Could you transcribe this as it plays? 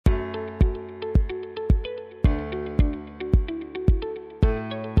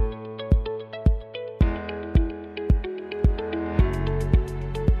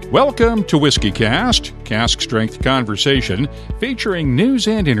Welcome to WhiskyCast, cask strength conversation featuring news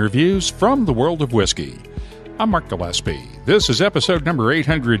and interviews from the world of whiskey. I'm Mark Gillespie. This is episode number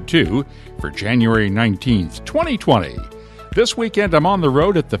 802 for January 19th, 2020. This weekend I'm on the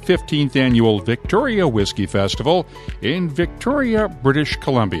road at the 15th annual Victoria Whisky Festival in Victoria, British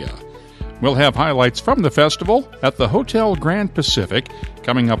Columbia. We'll have highlights from the festival at the Hotel Grand Pacific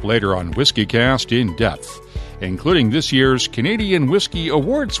coming up later on WhiskyCast In-Depth, including this year's Canadian Whisky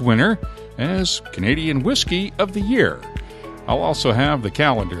Awards winner as Canadian Whisky of the Year. I'll also have the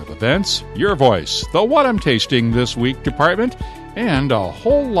calendar of events, your voice, the What I'm Tasting This Week department, and a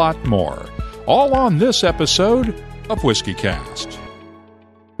whole lot more. All on this episode of WhiskyCast.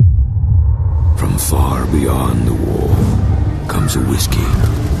 From far beyond the wall comes a whiskey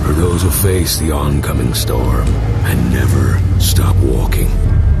for those who face the oncoming storm and never stop walking.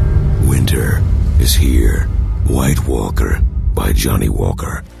 Winter is here. White Walker by Johnny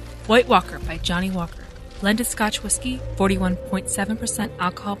Walker. White Walker by Johnny Walker. Blended Scotch Whisky, 41.7%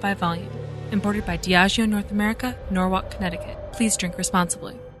 alcohol by volume. Imported by Diageo North America, Norwalk, Connecticut. Please drink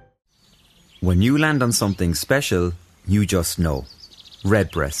responsibly. When you land on something special, you just know.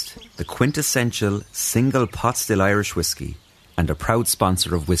 Redbreast, the quintessential single pot still Irish whiskey, and a proud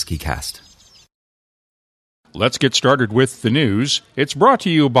sponsor of WhiskyCast. Let's get started with the news. It's brought to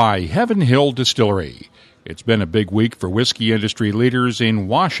you by Heaven Hill Distillery. It's been a big week for whiskey industry leaders in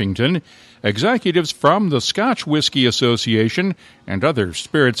Washington. Executives from the Scotch Whisky Association and other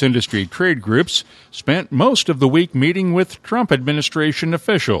spirits industry trade groups spent most of the week meeting with Trump administration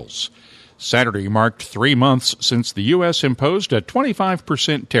officials. Saturday marked 3 months since the U.S. imposed a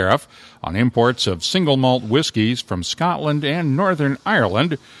 25% tariff on imports of single malt whiskeys from Scotland and Northern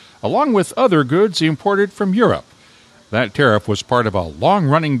Ireland, along with other goods imported from Europe. That tariff was part of a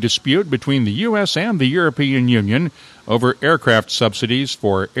long-running dispute between the U.S. and the European Union over aircraft subsidies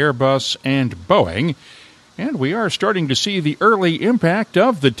for Airbus and Boeing, and we are starting to see the early impact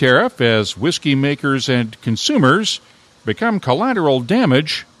of the tariff as whiskey makers and consumers become collateral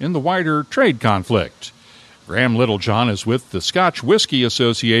damage in the wider trade conflict. Graham Littlejohn is with the Scotch Whisky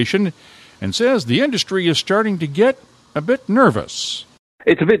Association and says the industry is starting to get a bit nervous.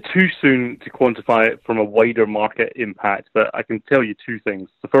 It's a bit too soon to quantify it from a wider market impact, but I can tell you two things.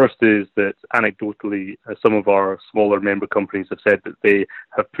 The first is that anecdotally, some of our smaller member companies have said that they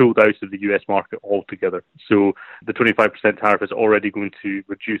have pulled out of the US market altogether. So the 25% tariff is already going to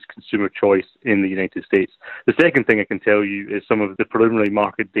reduce consumer choice in the United States. The second thing I can tell you is some of the preliminary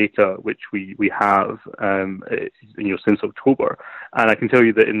market data which we have since October. And I can tell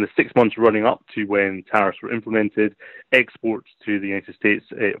you that in the 6 months running up to when tariffs were implemented, exports to the United States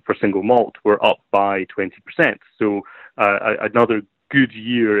for single malt were up by 20%. So another good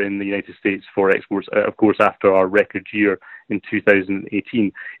year in the United States for exports, of course, after our record year in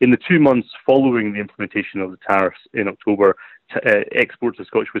 2018. In the 2 months following the implementation of the tariffs in October, exports of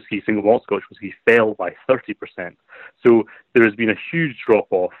Scotch whisky, single malt Scotch whisky, fell by 30%. So there has been a huge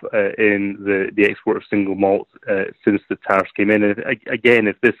drop-off in the export of single malt since the tariffs came in. And again,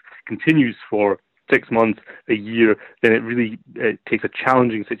 if this continues for 6 months, a year, then it really takes a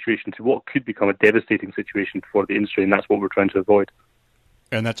challenging situation to what could become a devastating situation for the industry, and that's what we're trying to avoid.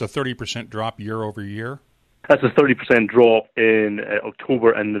 And that's a 30% drop year over year? That's a 30% drop in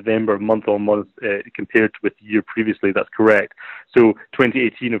October and November, month on month, compared with the year previously. That's correct. So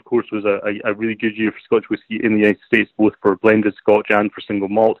 2018, of course, was a really good year for Scotch whisky in the United States, both for blended Scotch and for single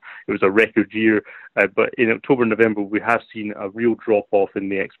malt. It was a record year. But in October and November, we have seen a real drop-off in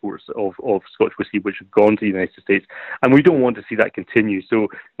the exports of Scotch whisky, which have gone to the United States. And we don't want to see that continue. So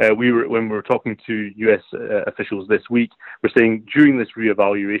when we were talking to US officials this week, we're saying during this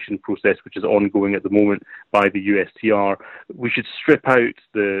reevaluation process, which is ongoing at the moment by the USTR, we should strip out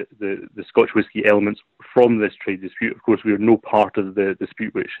the Scotch whisky elements from this trade dispute. Of course, we are no part of the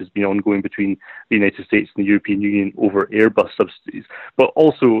dispute which has been ongoing between the United States and the European Union over Airbus subsidies. But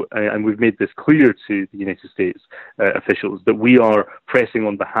also, and we've made this clear to the United States officials, that we are pressing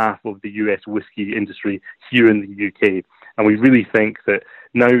on behalf of the US whisky industry here in the UK. And we really think that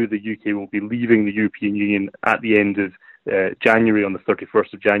now the UK will be leaving the European Union at the end of January, on the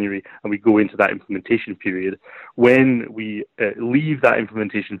 31st of January, and we go into that implementation period. When we leave that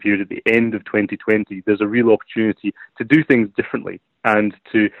implementation period at the end of 2020, there's a real opportunity to do things differently and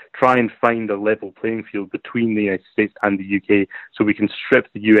to try and find a level playing field between the United States and the UK so we can strip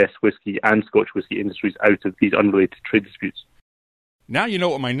the US whisky and Scotch whisky industries out of these unrelated trade disputes. Now you know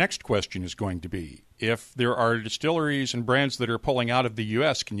what my next question is going to be. If there are distilleries and brands that are pulling out of the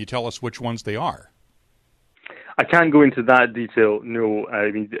U.S., can you tell us which ones they are? I can't go into that detail, no. I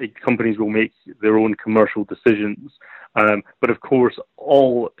mean, companies will make their own commercial decisions. But of course,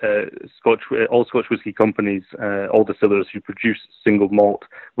 all Scotch whisky companies, all distillers who produce single malt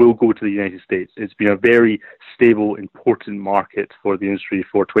will go to the United States. It's been a very stable, important market for the industry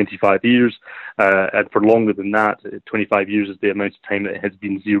for 25 years, and for longer than that. 25 years is the amount of time that it has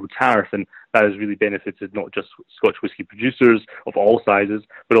been zero tariff, and that has really benefited not just Scotch whisky producers of all sizes,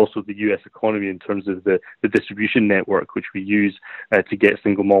 but also the US economy in terms of the distribution network which we use to get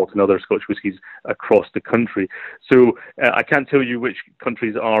single malt and other Scotch whiskies across the country. So I can't tell you which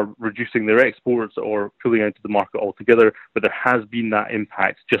countries are reducing their exports or pulling out of the market altogether, but there has been that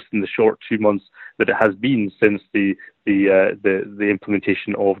impact just in the short 2 months that it has been since the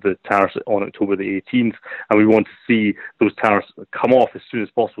implementation of the tariffs on October the 18th, and we want to see those tariffs come off as soon as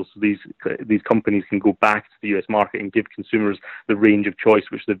possible so these companies can go back to the US market and give consumers the range of choice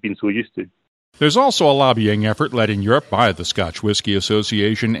which they've been so used to. There's also a lobbying effort led in Europe by the Scotch Whisky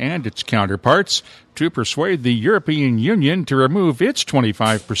Association and its counterparts to persuade the European Union to remove its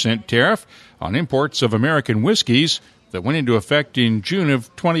 25% tariff on imports of American whiskies that went into effect in June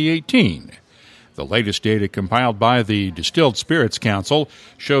of 2018. The latest data compiled by the Distilled Spirits Council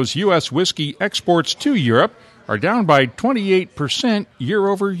shows U.S. whiskey exports to Europe are down by 28% year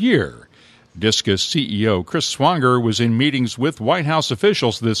over year. Discus CEO Chris Swanger was in meetings with White House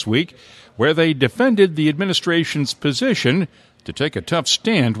officials this week where they defended the administration's position to take a tough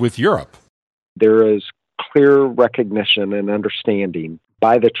stand with Europe. There is clear recognition and understanding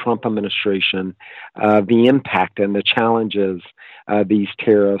by the Trump administration the impact and the challenges these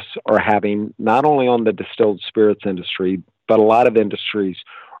tariffs are having not only on the distilled spirits industry, but a lot of industries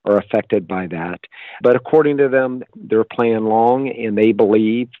are affected by that. But according to them, they're playing long, and they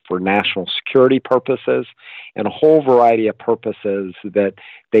believe for national security purposes and a whole variety of purposes that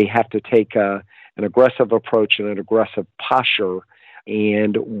they have to take an aggressive approach and an aggressive posture.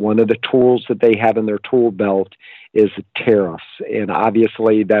 And one of the tools that they have in their tool belt is tariffs. And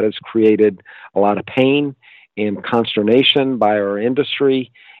obviously that has created a lot of pain and consternation by our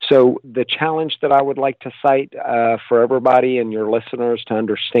industry. So the challenge that I would like to cite for everybody and your listeners to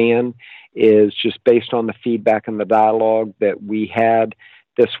understand is just based on the feedback and the dialogue that we had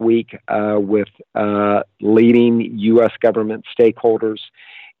this week with leading U.S. government stakeholders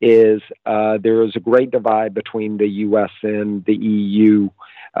is there is a great divide between the U.S. and the EU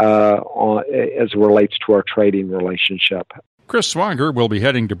as it relates to our trading relationship. Chris Swanger will be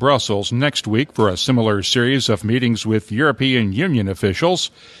heading to Brussels next week for a similar series of meetings with European Union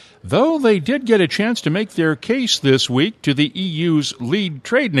officials, though they did get a chance to make their case this week to the EU's lead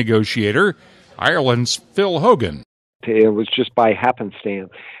trade negotiator, Ireland's Phil Hogan. It was just by happenstance.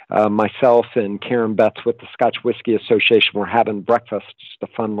 Myself and Karen Betts with the Scotch Whisky Association were having breakfast, just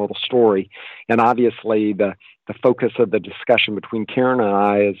a fun little story. And obviously the focus of the discussion between Karen and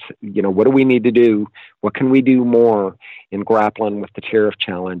I is, what do we need to do? What can we do more in grappling with the tariff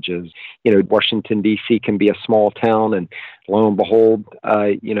challenges? Washington, D.C. can be a small town, and lo and behold,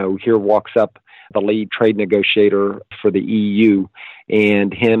 here walks up the lead trade negotiator for the EU,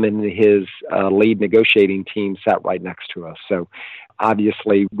 and him and his lead negotiating team sat right next to us. So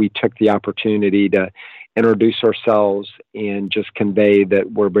obviously we took the opportunity to introduce ourselves and just convey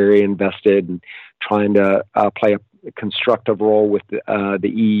that we're very invested in trying to play a constructive role with the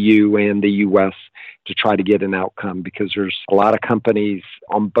EU and the U.S. to try to get an outcome, because there's a lot of companies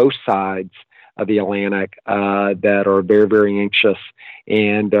on both sides of the Atlantic that are very, very anxious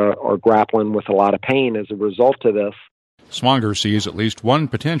and are grappling with a lot of pain as a result of this. Swanger sees at least one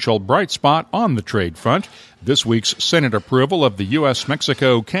potential bright spot on the trade front: this week's Senate approval of the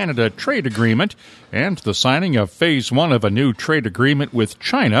U.S.-Mexico-Canada trade agreement and the signing of Phase 1 of a new trade agreement with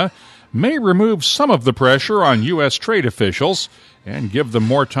China may remove some of the pressure on U.S. trade officials and give them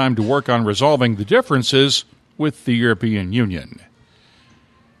more time to work on resolving the differences with the European Union.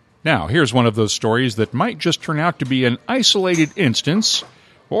 Now, here's one of those stories that might just turn out to be an isolated instance,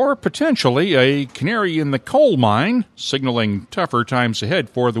 or potentially a canary in the coal mine, signaling tougher times ahead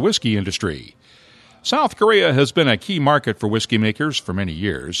for the whiskey industry. South Korea has been a key market for whiskey makers for many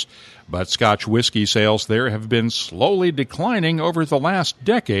years, but Scotch whisky sales there have been slowly declining over the last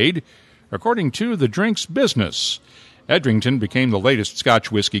decade, according to the Drinks Business. Edrington became the latest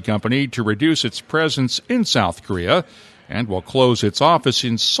Scotch whisky company to reduce its presence in South Korea and will close its office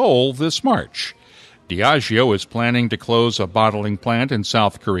in Seoul this March. Diageo is planning to close a bottling plant in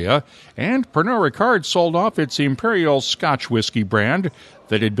South Korea, and Pernod Ricard sold off its Imperial Scotch whisky brand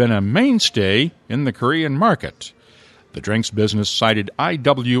that had been a mainstay in the Korean market. The Drinks Business cited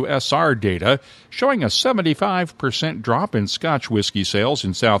IWSR data showing a 75% drop in Scotch whisky sales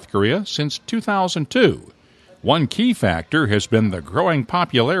in South Korea since 2002. One key factor has been the growing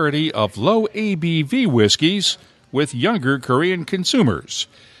popularity of low ABV whiskeys with younger Korean consumers.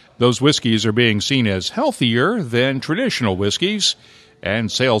 Those whiskeys are being seen as healthier than traditional whiskeys,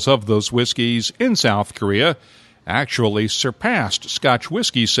 and sales of those whiskeys in South Korea actually surpassed Scotch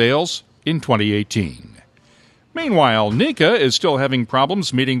whisky sales in 2018. Meanwhile, Nikka is still having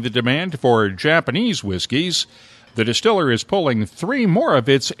problems meeting the demand for Japanese whiskeys. The distiller is pulling 3 more of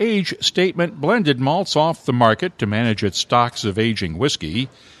its age statement blended malts off the market to manage its stocks of aging whiskey.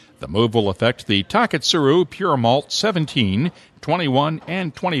 The move will affect the Taketsuru Pure Malt 17, 21,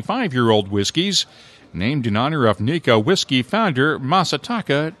 and 25-year-old whiskeys, named in honor of Nikka whiskey founder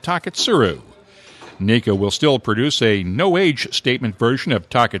Masataka Taketsuru. Nikka will still produce a no-age statement version of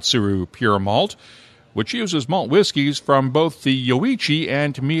Taketsuru Pure Malt, which uses malt whiskeys from both the Yoichi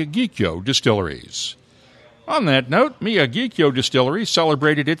and Miyagikyo distilleries. On that note, Miyagikyo Distillery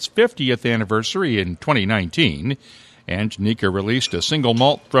celebrated its 50th anniversary in 2019, and Nikka released a single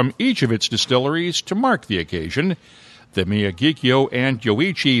malt from each of its distilleries to mark the occasion. The Miyagikyo and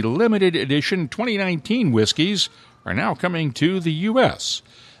Yoichi Limited Edition 2019 whiskeys are now coming to the U.S.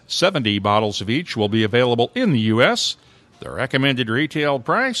 70 bottles of each will be available in the U.S. The recommended retail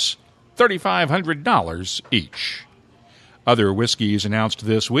price, $3,500 each. Other whiskeys announced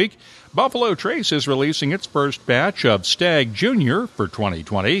this week. Buffalo Trace is releasing its first batch of Stag Junior for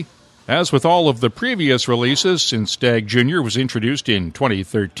 2020. As with all of the previous releases since Stag Junior was introduced in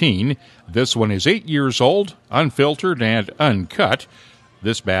 2013, this one is 8 years old, unfiltered, and uncut.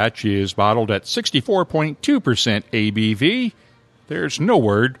 This batch is bottled at 64.2% ABV. There's no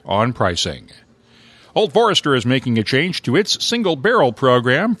word on pricing. Old Forester is making a change to its single barrel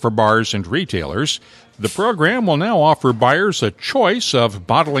program for bars and retailers. The program will now offer buyers a choice of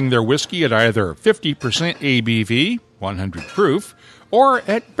bottling their whiskey at either 50% ABV, 100 proof, or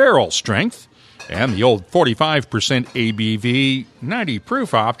at barrel strength, and the old 45% ABV, 90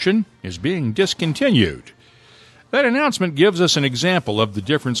 proof option is being discontinued. That announcement gives us an example of the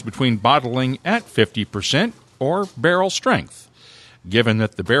difference between bottling at 50% or barrel strength. Given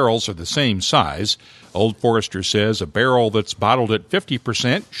that the barrels are the same size, Old Forester says a barrel that's bottled at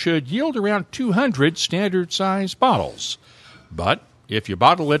 50% should yield around 200 standard-size bottles. But if you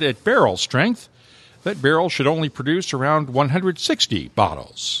bottle it at barrel strength, that barrel should only produce around 160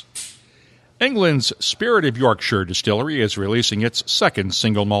 bottles. England's Spirit of Yorkshire distillery is releasing its second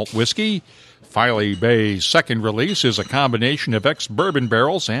single malt whiskey. Filey Bay's second release is a combination of ex-bourbon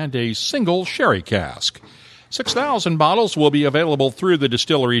barrels and a single sherry cask. 6,000 bottles will be available through the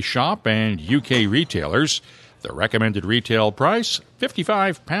distillery shop and UK retailers. The recommended retail price,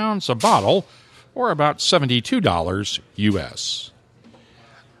 £55 a bottle, or about $72 US.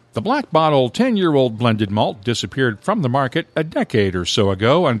 The Black Bottle 10-year-old blended malt disappeared from the market a decade or so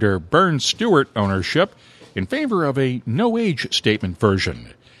ago under Burns Stewart ownership in favor of a no-age statement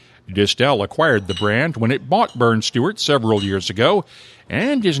version. Distell acquired the brand when it bought Burns Stewart several years ago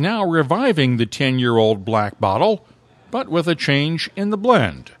and is now reviving the 10-year-old Black Bottle, but with a change in the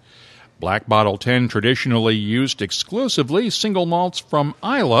blend. Black Bottle 10 traditionally used exclusively single malts from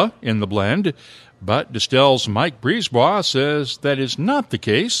Islay in the blend, but Distell's Mike Brisebois says that is not the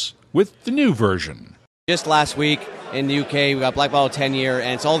case with the new version. Just last week in the UK, we got Black Bottle 10 year,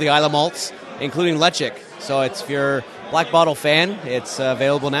 and it's all the Islay malts, including Lechik. So if you're a Black Bottle fan, it's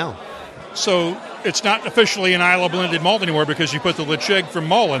available now. So it's not officially an Islay blended malt anymore because you put the Lechik from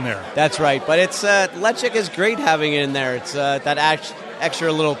Mull in there. That's right, but it's Lechik is great having it in there. It's that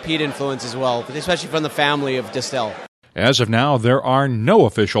extra little peat influence as well, especially from the family of Distell. As of now, there are no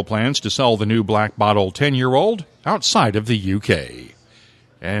official plans to sell the new Black Bottle 10-year-old outside of the UK.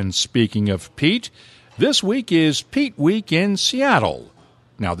 And speaking of peat, this week is Peat Week in Seattle.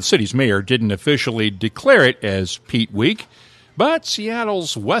 Now, the city's mayor didn't officially declare it as Peat Week, but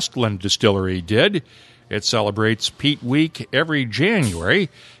Seattle's Westland Distillery did. It celebrates Peat Week every January,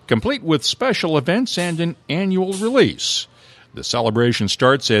 complete with special events and an annual release. The celebration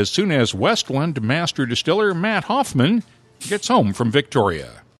starts as soon as Westland Master Distiller Matt Hoffman gets home from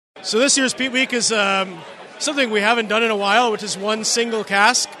Victoria. So this year's Peat Week is something we haven't done in a while, which is one single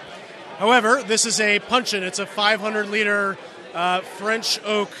cask. However, this is a puncheon. It's a 500-liter French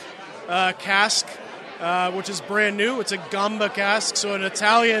oak cask, which is brand new. It's a Gamba cask, so an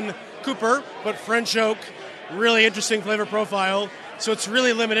Italian cooper, but French oak. Really interesting flavor profile. So it's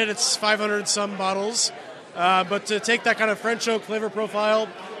really limited. It's 500-some bottles. But to take that kind of French oak flavor profile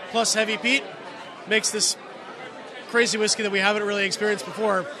plus heavy peat makes this crazy whiskey that we haven't really experienced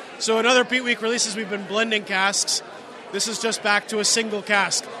before. So in other Peat Week releases, we've been blending casks. This is just back to a single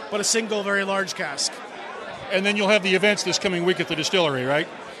cask, but a single very large cask. And then you'll have the events this coming week at the distillery, right?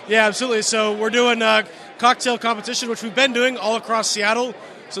 Yeah, absolutely. So we're doing a cocktail competition, which we've been doing all across Seattle.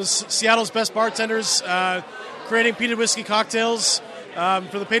 So Seattle's best bartenders creating peated whiskey cocktails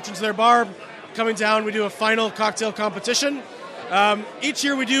for the patrons of their bar. Coming down, we do a final cocktail competition. Each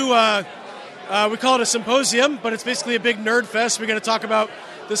year we do, we call it a symposium, but it's basically a big nerd fest. We're going to talk about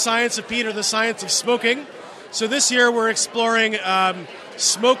the science of peat or the science of smoking. So this year we're exploring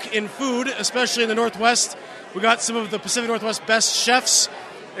smoke in food, especially in the Northwest. We got some of the Pacific Northwest best chefs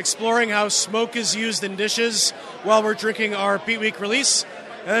exploring how smoke is used in dishes while we're drinking our Peat Week release.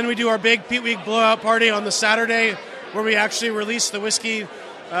 And then we do our big Peat Week blowout party on the Saturday where we actually release the whiskey.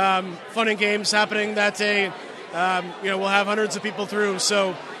 Fun and games happening that day. We'll have hundreds of people through.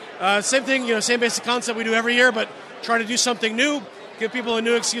 So same thing, same basic concept we do every year, but try to do something new, give people a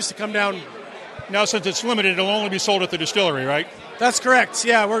new excuse to come down. Now, since it's limited, it'll only be sold at the distillery, right? That's correct.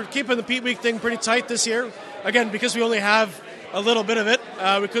 Yeah, we're keeping the Peat Week thing pretty tight this year. Again, because we only have a little bit of it,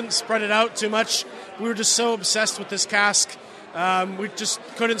 we couldn't spread it out too much. We were just so obsessed with this cask, we just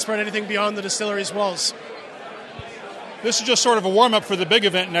couldn't spread anything beyond the distillery's walls. This is just sort of a warm-up for the big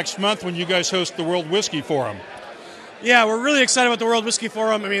event next month when you guys host the World Whiskey Forum. Yeah, we're really excited about the World Whiskey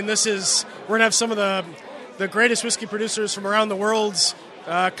Forum. I mean, we're going to have some of the greatest whiskey producers from around the world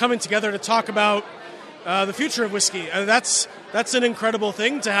coming together to talk about the future of whiskey. And that's an incredible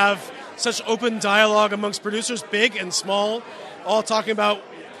thing to have such open dialogue amongst producers, big and small, all talking about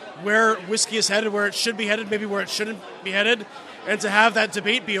where whiskey is headed, where it should be headed, maybe where it shouldn't be headed, and to have that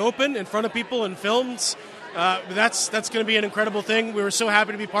debate be open in front of people and filmed. That's going to be an incredible thing. We were so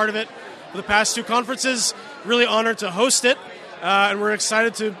happy to be part of it for the past two conferences. Really honored to host it, and we're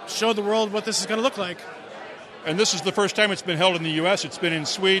excited to show the world what this is going to look like. And this is the first time it's been held in the U.S. It's been in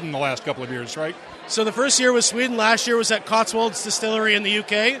Sweden the last couple of years, right? So the first year was Sweden. Last year was at Cotswolds Distillery in the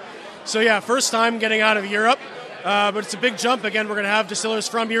UK. So yeah, first time getting out of Europe. But it's a big jump. Again, we're going to have distillers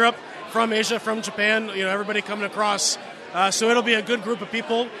from Europe, from Asia, from Japan, everybody coming across. So it'll be a good group of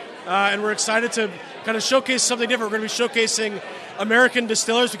people. And we're excited to kind of showcase something different. We're going to be showcasing American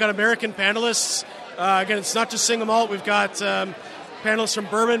distillers. We've got American panelists. Again, it's not just single malt. We've got panelists from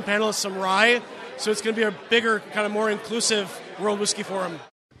bourbon, panelists from rye. So it's going to be a bigger, kind of more inclusive World Whiskey Forum.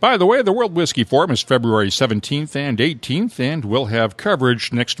 By the way, the World Whiskey Forum is February 17th and 18th, and we'll have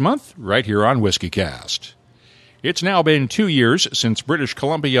coverage next month right here on WhiskyCast. It's now been 2 years since British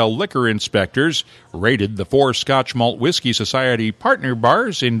Columbia liquor inspectors raided the 4 Scotch Malt Whisky Society partner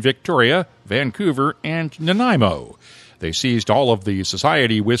bars in Victoria, Vancouver, and Nanaimo. They seized all of the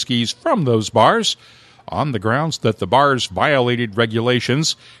Society whiskeys from those bars on the grounds that the bars violated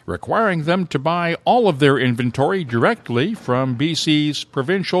regulations requiring them to buy all of their inventory directly from BC's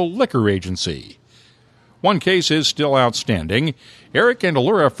Provincial Liquor Agency. One case is still outstanding. Eric and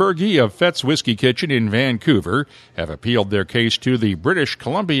Allura Fergie of Fett's Whiskey Kitchen in Vancouver have appealed their case to the British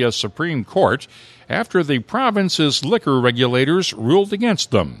Columbia Supreme Court after the province's liquor regulators ruled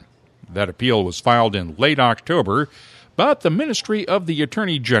against them. That appeal was filed in late October, but the Ministry of the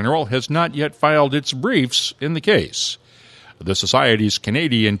Attorney General has not yet filed its briefs in the case. The Society's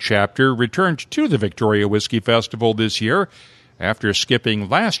Canadian chapter returned to the Victoria Whisky Festival this year after skipping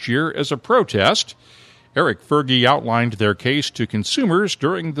last year as a protest. Eric Fergie outlined their case to consumers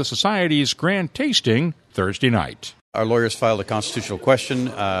during the Society's grand tasting Thursday night. Our lawyers filed a constitutional question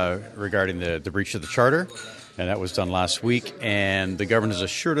regarding the breach of the charter, and that was done last week. And the government has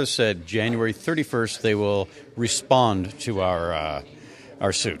assured us that January 31st they will respond to our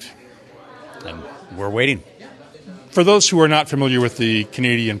suit. And we're waiting. For those who are not familiar with the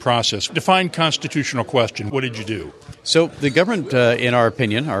Canadian process, define constitutional question. What did you do? So the government, in our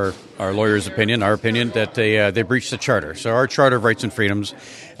opinion, our lawyers' opinion, our opinion, that they breached the charter. So our Charter of Rights and Freedoms,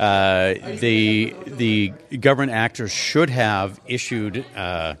 the government actors should have issued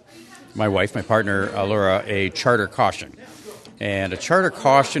my wife, my partner, Allura, a charter caution. And a charter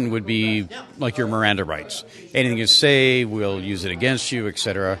caution would be like your Miranda rights. Anything you say, we'll use it against you,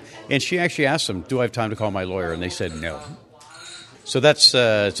 etc. And she actually asked them, do I have time to call my lawyer? And they said no. So that's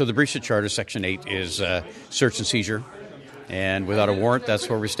so the breach of charter, Section 8, is search and seizure. And without a warrant, that's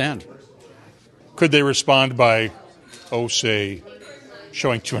where we stand. Could they respond by, say,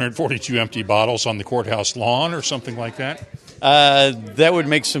 showing 242 empty bottles on the courthouse lawn or something like that? That would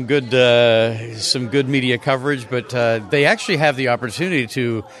make some good media coverage, but they actually have the opportunity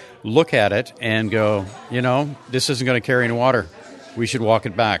to look at it and go, this isn't going to carry any water. We should walk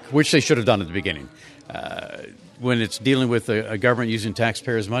it back, which they should have done at the beginning. When it's dealing with a government using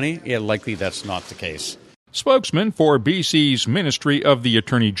taxpayers' money, likely that's not the case. Spokesmen for BC's Ministry of the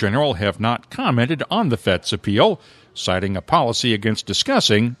Attorney General have not commented on the Fett's appeal, citing a policy against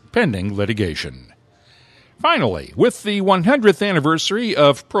discussing pending litigation. Finally, with the 100th anniversary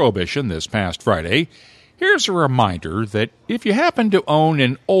of Prohibition this past Friday, here's a reminder that if you happen to own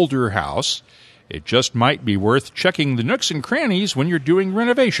an older house It just might be worth checking the nooks and crannies when you're doing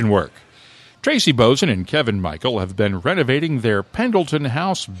renovation work. Tracy Bozen and Kevin Michael have been renovating their Pendleton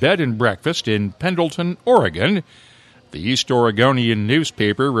House Bed and Breakfast in Pendleton, Oregon. The East Oregonian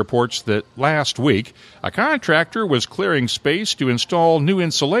newspaper reports that last week, a contractor was clearing space to install new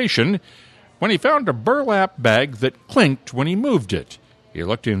insulation when he found a burlap bag that clinked when he moved it. He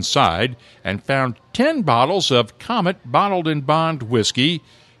looked inside and found 10 bottles of Comet Bottled in Bond whiskey,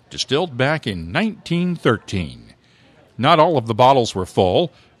 distilled back in 1913. Not all of the bottles were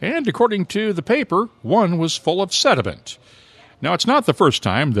full, and according to the paper, one was full of sediment. Now, it's not the first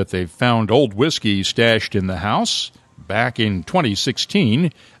time that they've found old whiskey stashed in the house. Back in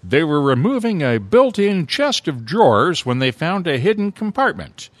 2016, they were removing a built-in chest of drawers when they found a hidden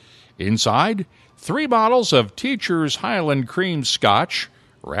compartment. Inside, 3 bottles of Teacher's Highland Cream Scotch,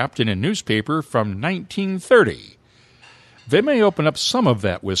 wrapped in a newspaper from 1930. They may open up some of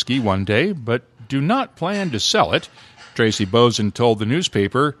that whiskey one day, but do not plan to sell it. Tracy Bozen told the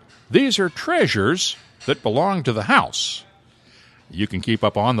newspaper, "These are treasures that belong to the house." You can keep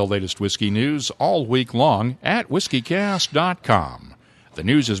up on the latest whiskey news all week long at WhiskyCast.com. The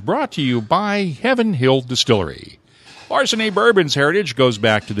news is brought to you by Heaven Hill Distillery. Larceny Bourbon's heritage goes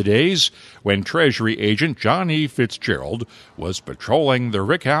back to the days when Treasury Agent John E. Fitzgerald was patrolling the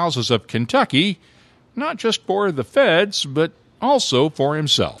rickhouses of Kentucky, not just for the feds, but also for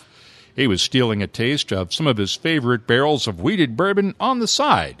himself. He was stealing a taste of some of his favorite barrels of wheated bourbon on the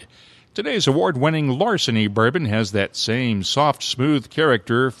side. Today's award-winning Larceny Bourbon has that same soft, smooth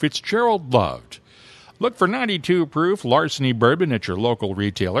character Fitzgerald loved. Look for 92 proof Larceny Bourbon at your local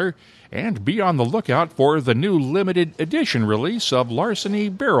retailer, and be on the lookout for the new limited edition release of Larceny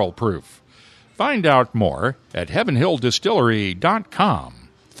Barrel Proof. Find out more at heavenhilldistillery.com.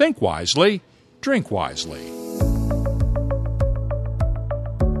 Think wisely, drink wisely.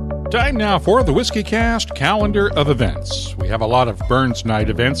 Time now for the WhiskyCast calendar of events. We have a lot of Burns Night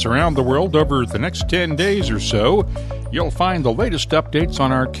events around the world over the next 10 days or so. You'll find the latest updates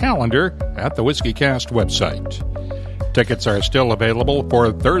on our calendar at the WhiskyCast website. Tickets are still available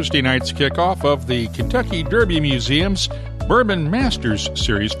for Thursday night's kickoff of the Kentucky Derby Museum's Bourbon Masters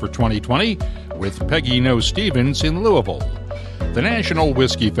Series for 2020 with Peggy No Stevens in Louisville. The National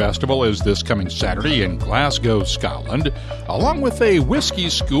Whisky Festival is this coming Saturday in Glasgow, Scotland, along with a whiskey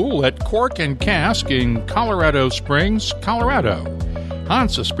school at Cork and Cask in Colorado Springs, Colorado.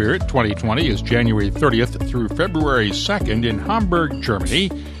 Hansa Spirit 2020 is January 30th through February 2nd in Hamburg, Germany,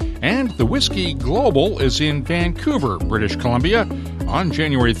 and the Whiskey Global is in Vancouver, British Columbia, on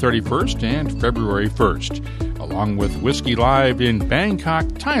January 31st and February 1st, along with Whiskey Live in Bangkok,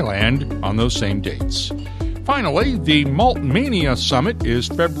 Thailand on those same dates. Finally, the Malt Mania Summit is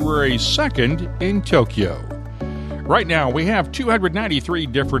February 2nd in Tokyo. Right now, we have 293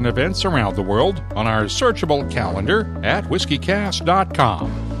 different events around the world on our searchable calendar at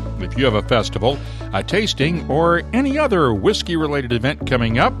WhiskyCast.com. If you have a festival, a tasting, or any other whiskey-related event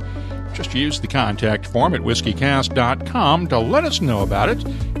coming up, just use the contact form at WhiskyCast.com to let us know about it,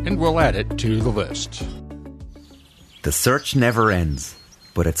 and we'll add it to the list. The search never ends,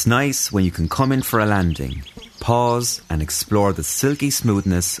 but it's nice when you can come in for a landing, pause, and explore the silky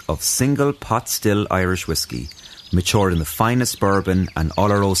smoothness of single pot still Irish whiskey, matured in the finest bourbon and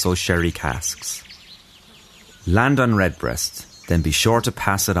Oloroso sherry casks. Land on Redbreast, then be sure to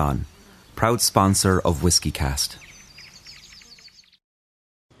pass it on. Proud sponsor of WhiskyCast.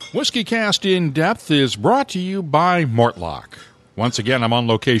 WhiskyCast In-Depth is brought to you by Mortlock. Once again, I'm on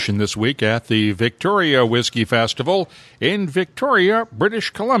location this week at the Victoria Whisky Festival in Victoria, British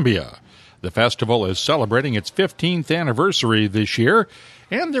Columbia. The festival is celebrating its 15th anniversary this year,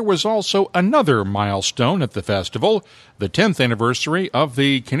 and there was also another milestone at the festival, the 10th anniversary of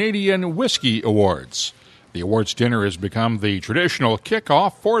the Canadian Whisky Awards. The awards dinner has become the traditional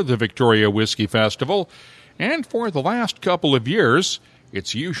kickoff for the Victoria Whisky Festival, and for the last couple of years,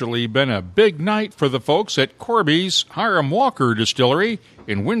 it's usually been a big night for the folks at Corby's Hiram Walker Distillery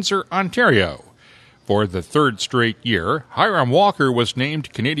in Windsor, Ontario. For the third straight year, Hiram Walker was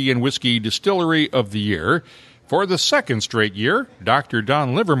named Canadian Whisky Distillery of the Year. For the second straight year, Dr.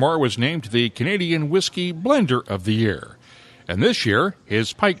 Don Livermore was named the Canadian Whisky Blender of the Year. And this year,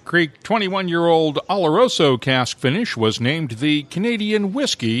 his Pike Creek 21-year-old Oloroso cask finish was named the Canadian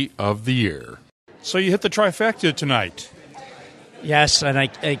Whisky of the Year. So you hit the trifecta tonight. Yes, and I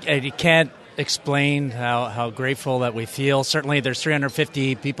can't explained how grateful that we feel. Certainly there's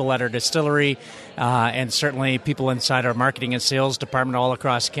 350 people at our distillery, and certainly people inside our marketing and sales department all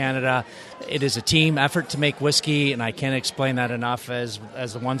across Canada. It is a team effort to make whiskey, and I can't explain that enough as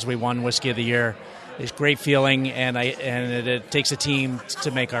the ones we won Whiskey of the Year. It's a great feeling, and it takes a team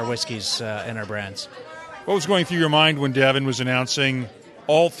to make our whiskeys and our brands. What was going through your mind when Davin was announcing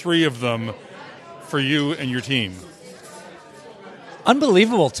all three of them for you and your team?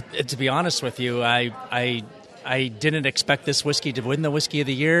 Unbelievable, to be honest with you. I didn't expect this whiskey to win the Whiskey of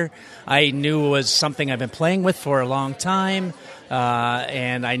the Year. I knew it was something I've been playing with for a long time,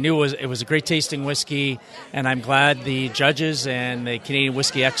 and I knew it was a great tasting whiskey, and I'm glad the judges and the Canadian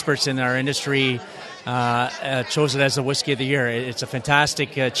whiskey experts in our industry chose it as the Whiskey of the Year. It's a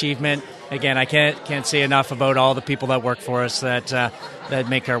fantastic achievement. Again, I can't say enough about all the people that work for us that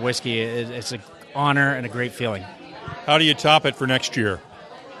make our whiskey. It's an honor and a great feeling. How do you top it for next year?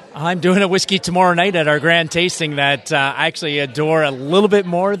 I'm doing a whiskey tomorrow night at our grand tasting that I actually adore a little bit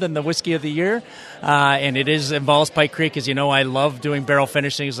more than the Whiskey of the Year, and it involves Pike Creek. As you know, I love doing barrel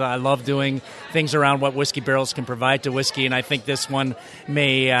finishings. I love doing things around what whiskey barrels can provide to whiskey, and I think this one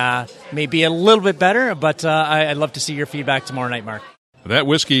may be a little bit better, but I'd love to see your feedback tomorrow night, Mark. That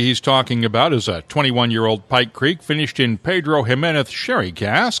whiskey he's talking about is a 21-year-old Pike Creek finished in Pedro Jimenez sherry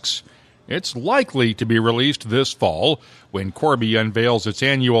casks. It's likely to be released this fall when Corby unveils its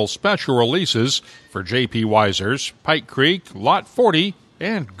annual special releases for J.P. Weiser's, Pike Creek, Lot 40,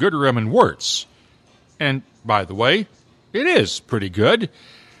 and Gooderham and Wirtz. And, by the way, it is pretty good,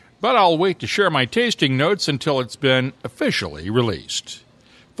 but I'll wait to share my tasting notes until it's been officially released.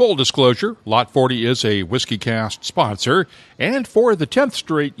 Full disclosure, Lot 40 is a WhiskyCast sponsor, and for the 10th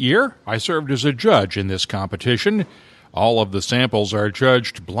straight year, I served as a judge in this competition. All of the samples are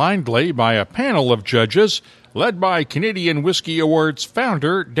judged blindly by a panel of judges led by Canadian Whisky Awards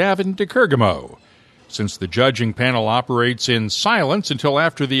founder Davin DeCurgamo. Since the judging panel operates in silence until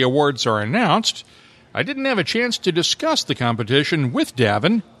after the awards are announced, I didn't have a chance to discuss the competition with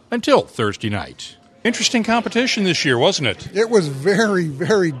Davin until Thursday night. Interesting competition this year, wasn't it? It was very,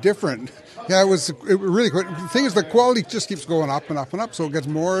 very different. Yeah, it was really good. The thing is, the quality just keeps going up and up and up, so it gets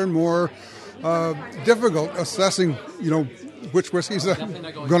more and more difficult assessing, which whiskey's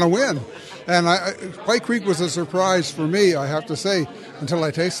going to win. And Pike Creek was a surprise for me, I have to say, until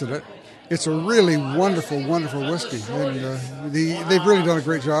I tasted it. It's a really wonderful, wonderful whiskey, and they've really done a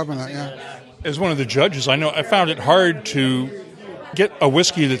great job on that. Yeah. As one of the judges, I found it hard to get a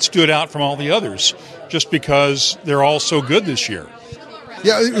whiskey that stood out from all the others, just because they're all so good this year.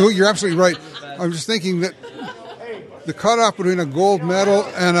 Yeah, you're absolutely right. I'm just thinking that the cutoff between a gold medal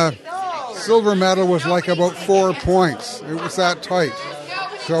and a silver medal was like about 4 points. It was that tight.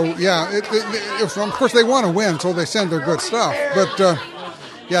 So, yeah, of course they want to win, so they send their good stuff. But,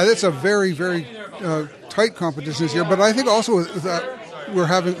 it's a very, very tight competition this year. But I think also that we're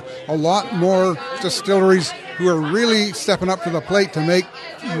having a lot more distilleries who are really stepping up to the plate to make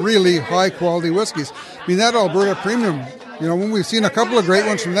really high-quality whiskeys. I mean, that Alberta Premium, when we've seen a couple of great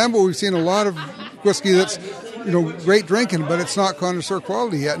ones from them, but we've seen a lot of whiskey that's great drinking, but it's not connoisseur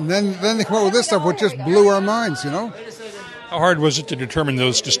quality yet. And then they come out with this stuff, which just blew our minds, How hard was it to determine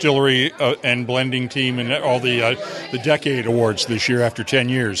those distillery and blending team and all the Decade Awards this year after 10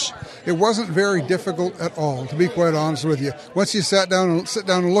 years? It wasn't very difficult at all, to be quite honest with you. Once you sit down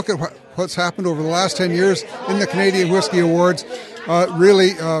and look at what's happened over the last 10 years in the Canadian Whisky Awards,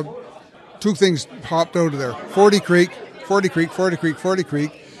 really two things popped out of there. 40 Creek,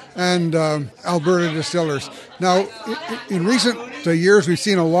 and Alberta Distillers. Now, in recent years, we've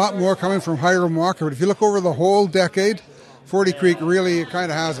seen a lot more coming from Hiram Walker, but if you look over the whole decade, 40 Creek really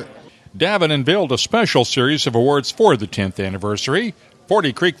kind of has it. Davin unveiled a special series of awards for the 10th anniversary.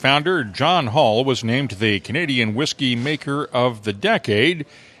 40 Creek founder John Hall was named the Canadian Whisky Maker of the Decade,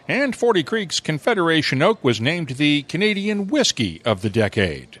 and 40 Creek's Confederation Oak was named the Canadian Whisky of the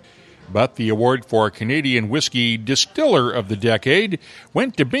Decade. But the award for Canadian Whisky Distiller of the Decade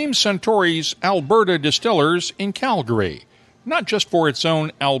went to Beam Suntory's Alberta Distillers in Calgary, not just for its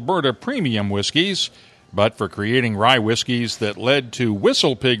own Alberta premium whiskeys, but for creating rye whiskeys that led to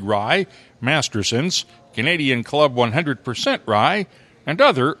Whistle Pig Rye, Masterson's, Canadian Club 100% Rye, and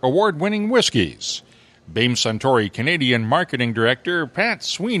other award-winning whiskeys. Beam Suntory Canadian Marketing Director Pat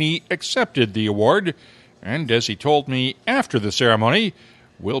Sweeney accepted the award, and as he told me after the ceremony,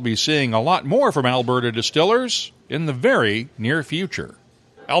 we'll be seeing a lot more from Alberta Distillers in the very near future.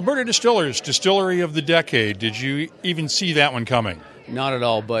 Alberta Distillers, Distillery of the Decade. Did you even see that one coming? Not at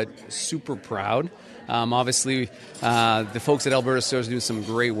all, but super proud. Obviously, the folks at Alberta Distillers do some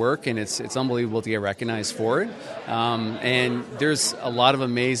great work, and it's unbelievable to get recognized for it. And there's a lot of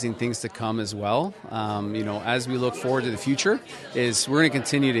amazing things to come as well. As we look forward to the future, we're going to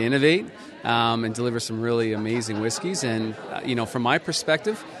continue to innovate and deliver some really amazing whiskeys. And from my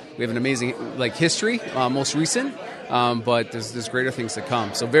perspective, we have an amazing history, most recent, but there's greater things to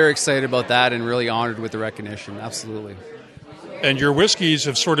come. So very excited about that, and really honored with the recognition. Absolutely. And your whiskeys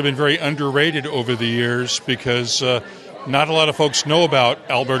have sort of been very underrated over the years because not a lot of folks know about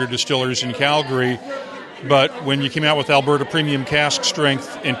Alberta Distillers in Calgary. But when you came out with Alberta Premium Cask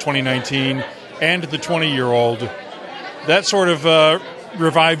Strength in 2019 and the 20-year-old, that sort of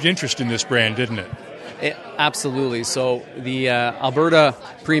revived interest in this brand, didn't it? Absolutely. So the Alberta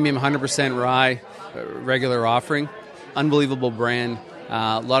Premium 100% Rye regular offering, unbelievable brand,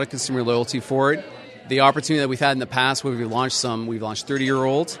 a lot of consumer loyalty for it. The opportunity that we've had in the past where we've launched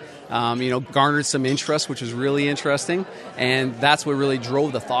 30-year-olds, garnered some interest, which was really interesting. And that's what really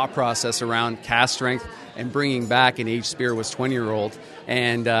drove the thought process around cask strength and bringing back an aged spirit was 20-year-old.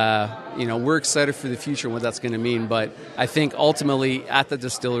 And, we're excited for the future and what that's going to mean. But I think ultimately at the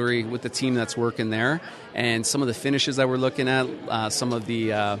distillery with the team that's working there and some of the finishes that we're looking at, some of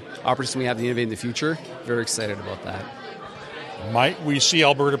the opportunities we have to innovate in the future, very excited about that. Might we see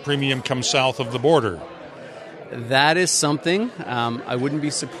Alberta Premium come south of the border? That is something I wouldn't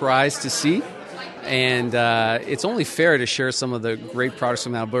be surprised to see. And it's only fair to share some of the great products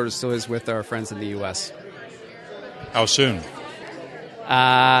from Alberta Distillers with our friends in the U.S. How soon?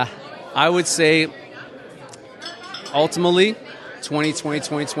 I would say ultimately 2020,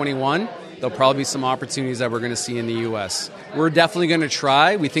 2021, there'll probably be some opportunities that we're going to see in the U.S. We're definitely going to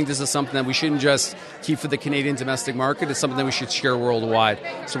try. We think this is something that we shouldn't just keep for the Canadian domestic market. It's something that we should share worldwide.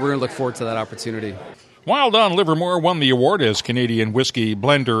 So we're going to look forward to that opportunity. While Don Livermore won the award as Canadian Whisky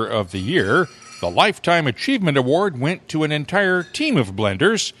Blender of the Year, the Lifetime Achievement Award went to an entire team of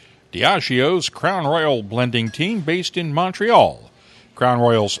blenders, Diageo's Crown Royal blending team based in Montreal. Crown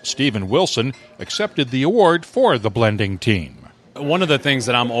Royal's Stephen Wilson accepted the award for the blending team. One of the things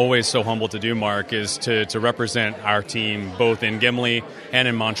that I'm always so humbled to do, Mark, is to represent our team both in Gimli and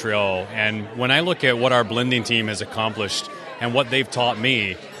in Montreal. And when I look at what our blending team has accomplished and what they've taught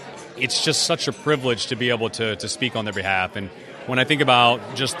me, it's just such a privilege to be able to speak on their behalf. And when I think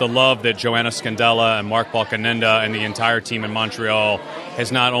about just the love that Joanna Scandella and Mark Balcanenda and the entire team in Montreal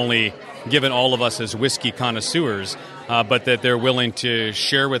has not only given all of us as whiskey connoisseurs, but that they're willing to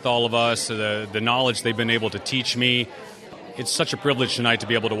share with all of us the knowledge they've been able to teach me. It's such a privilege tonight to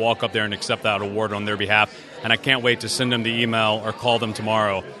be able to walk up there and accept that award on their behalf, and I can't wait to send them the email or call them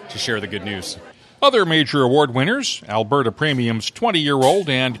tomorrow to share the good news. Other major award winners, Alberta Premium's 20-year-old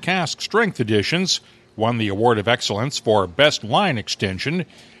and Cask Strength editions, won the Award of Excellence for Best Line Extension,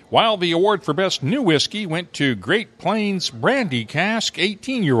 while the award for Best New Whiskey went to Great Plains Brandy Cask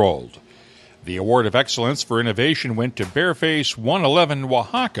 18-year-old. The Award of Excellence for Innovation went to Bareface 111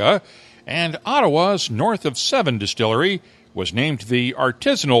 Oaxaca, and Ottawa's North of Seven Distillery was named the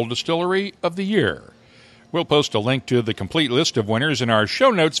Artisanal Distillery of the Year. We'll post a link to the complete list of winners in our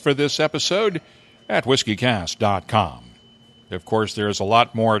show notes for this episode at WhiskyCast.com. Of course, there's a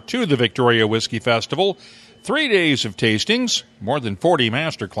lot more to the Victoria Whisky Festival. 3 days of tastings, more than 40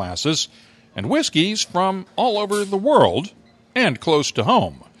 master classes, and whiskeys from all over the world and close to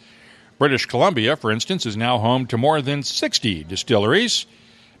home. British Columbia, for instance, is now home to more than 60 distilleries.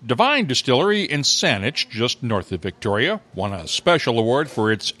 Divine Distillery in Saanich, just north of Victoria, won a special award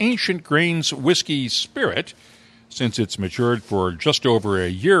for its Ancient Grains Whiskey Spirit. Since it's matured for just over a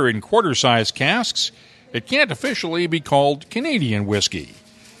year in quarter-size casks, it can't officially be called Canadian whiskey.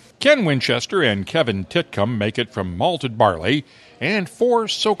 Ken Winchester and Kevin Titcomb make it from malted barley and 4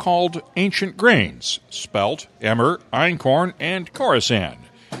 so-called ancient grains, spelt, emmer, einkorn, and coruscant.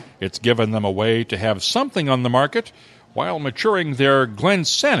 It's given them a way to have something on the market while maturing their Glen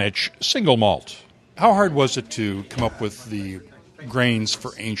Saanich single malt. How hard was it to come up with the grains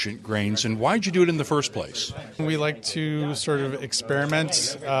for ancient grains, and why'd you do it in the first place? We like to sort of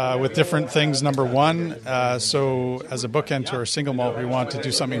experiment with different things, number one. So as a bookend to our single malt, we want to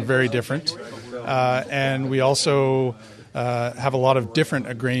do something very different. And we also have a lot of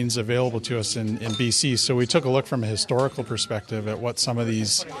different grains available to us in BC. So we took a look from a historical perspective at what some of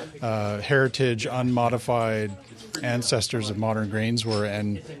these heritage, unmodified ancestors of modern grains were,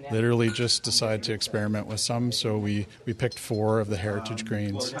 and literally just decided to experiment with some. So we picked 4 of the heritage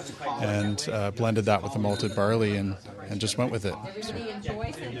grains and blended that with the malted barley and just went with it.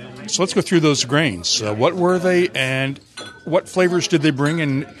 So let's go through those grains. What were they, and what flavors did they bring,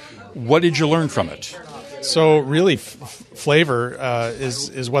 and what did you learn from it? So really, flavor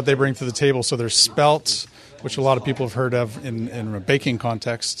is what they bring to the table. So there's spelt, which a lot of people have heard of in a baking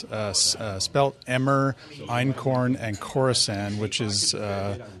context, spelt, emmer, einkorn, and Khorasan, which is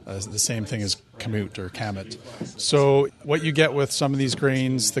the same thing as kamut or kamut. So what you get with some of these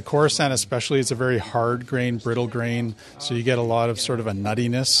grains, the Khorasan especially, is a very hard grain, brittle grain, so you get a lot of sort of a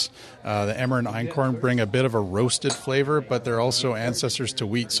nuttiness. The emmer and einkorn bring a bit of a roasted flavor, but they're also ancestors to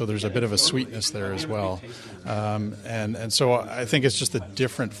wheat, so there's a bit of a sweetness there as well. And so I think it's just a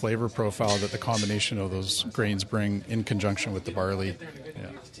different flavor profile that the combination of those grains bring in conjunction with the barley.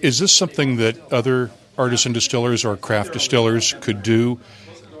 Yeah. Is this something that other artisan distillers or craft distillers could do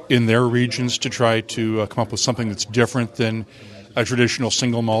in their regions to try to come up with something that's different than a traditional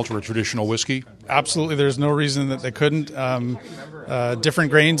single malt or a traditional whiskey? Absolutely. There's no reason that they couldn't.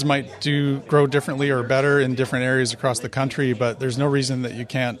 Different grains might grow differently or better in different areas across the country, but there's no reason that you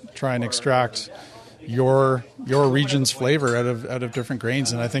can't try and extract your region's flavor out of different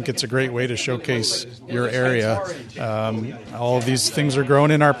grains, and I think it's a great way to showcase your area. All of these things are grown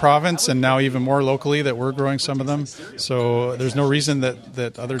in our province, and now even more locally that we're growing some of them. So there's no reason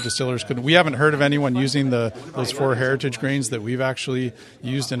that other distillers couldn't. We haven't heard of anyone using those 4 heritage grains that we've actually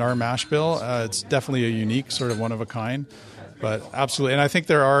used in our mash bill. It's definitely a unique, sort of one of a kind. But absolutely, and I think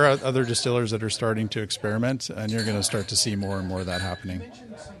there are other distillers that are starting to experiment, and you're going to start to see more and more of that happening.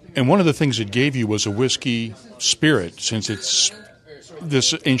 And one of the things it gave you was a whiskey spirit, since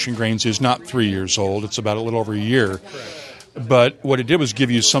this Ancient Grains is not 3 years old. It's about a little over a year. But what it did was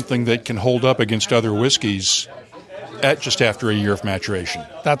give you something that can hold up against other whiskeys at just after a year of maturation.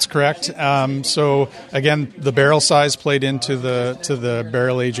 That's correct. So again, the barrel size played into the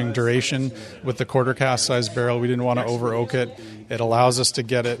barrel aging duration. With the quarter cask size barrel, we didn't want to over oak it. It allows us to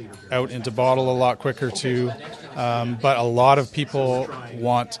get it out into bottle a lot quicker too. But a lot of people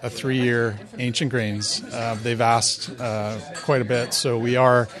want a 3-year Ancient Grains. They've asked quite a bit, so we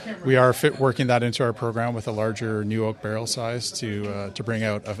are working that into our program with a larger new oak barrel size to bring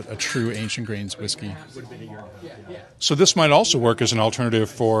out a true Ancient Grains whiskey. So this might also work as an alternative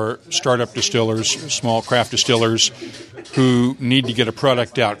for startup distillers, small craft distillers who need to get a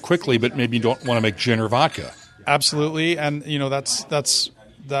product out quickly but maybe don't want to make gin or vodka. Absolutely, and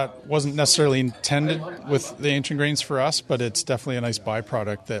that wasn't necessarily intended with the Ancient Grains for us, but it's definitely a nice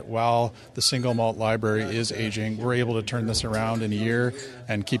byproduct that while the single malt library is aging, we're able to turn this around in a year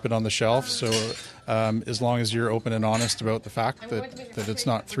and keep it on the shelf. So as long as you're open and honest about the fact that it's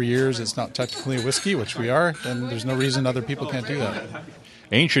not 3 years, it's not technically a whiskey, which we are, then there's no reason other people can't do that.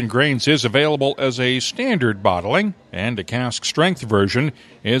 Ancient Grains is available as a standard bottling, and a cask strength version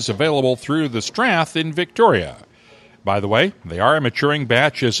is available through the Strath in Victoria. By the way, they are maturing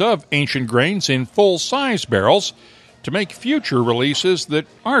batches of Ancient Grains in full-size barrels to make future releases that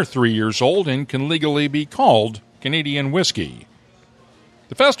are 3 years old and can legally be called Canadian Whisky.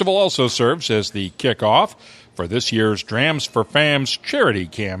 The festival also serves as the kickoff for this year's Drams for Fams charity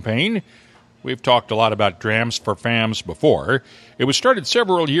campaign. We've talked a lot about Drams for Fams before. It was started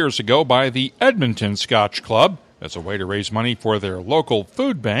several years ago by the Edmonton Scotch Club as a way to raise money for their local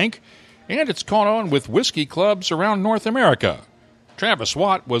food bank, and it's caught on with whiskey clubs around North America. Travis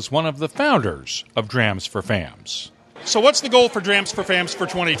Watt was one of the founders of Drams for Fams. So what's the goal for Drams for Fams for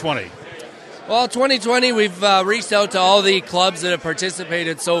 2020? Well, 2020, we've reached out to all the clubs that have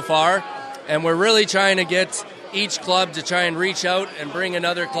participated so far, and we're really trying to get each club to try and reach out and bring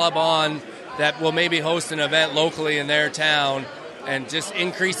another club on that will maybe host an event locally in their town and just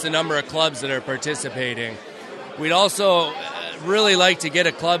increase the number of clubs that are participating. We'd also really like to get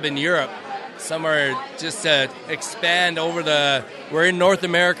a club in Europe, somewhere just to expand we're in North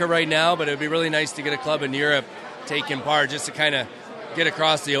America right now, but it would be really nice to get a club in Europe taking part, just to kind of get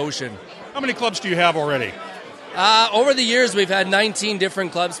across the ocean. How many clubs do you have already? Over the years, we've had 19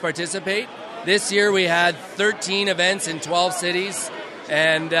 different clubs participate. This year, we had 13 events in 12 cities,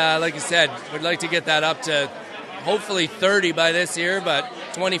 and like I said, we'd like to get that up to hopefully 30 by this year, but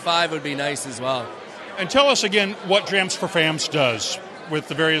 25 would be nice as well. And tell us again what Drams for Fams does with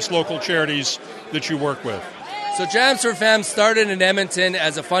the various local charities that you work with. So Drams for Fams started in Edmonton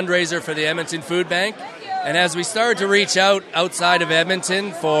as a fundraiser for the Edmonton Food Bank. And as we started to reach out outside of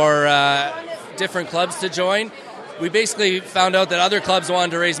Edmonton for different clubs to join, we basically found out that other clubs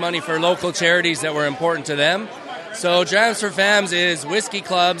wanted to raise money for local charities that were important to them. So Drams for Fams is whiskey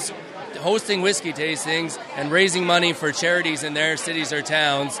clubs hosting whiskey tastings and raising money for charities in their cities or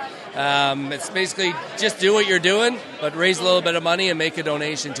towns. It's basically just do what you're doing, but raise a little bit of money and make a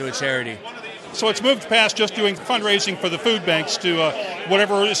donation to a charity. So it's moved past just doing fundraising for the food banks to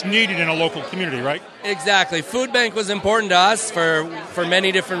whatever is needed in a local community, right? Exactly. Food bank was important to us for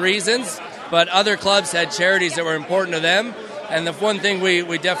many different reasons. but other clubs had charities that were important to them. And the one thing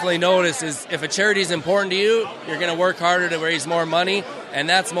we definitely notice is if a charity is important to you, you're going to work harder to raise more money, and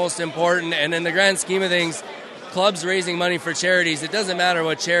that's most important. And in the grand scheme of things, clubs raising money for charities, it doesn't matter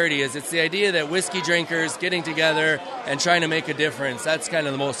what charity is. It's the idea that whiskey drinkers getting together and trying to make a difference. That's kind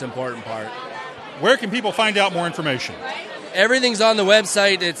of the most important part. Where can people find out more information? Everything's on the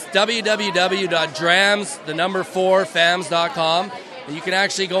website. It's www.drams4fams.com. And you can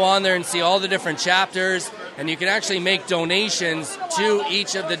actually go on there and see all the different chapters, and you can actually make donations to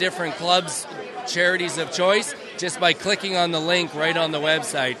each of the different clubs' charities of choice just by clicking on the link right on the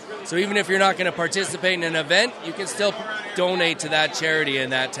website. So even if you're not going to participate in an event, you can still donate to that charity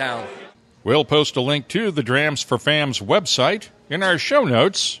in that town. We'll post a link to the Drams for Fams website in our show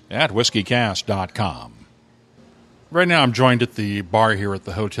notes at whiskycast.com. Right now I'm joined at the bar here at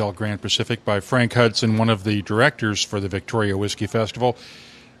the Hotel Grand Pacific by Frank Hudson, one of the directors for the Victoria Whisky Festival.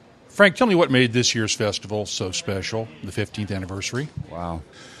 Frank, tell me what made this year's festival so special, the 15th anniversary. Wow.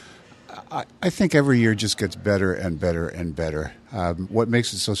 I think every year just gets better and better and better. What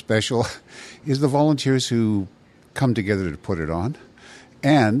makes it so special is the volunteers who come together to put it on,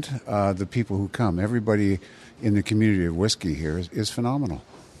 and the people who come. Everybody in the community of whiskey here is phenomenal.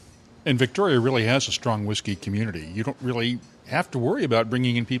 And Victoria really has a strong whiskey community. You don't really have to worry about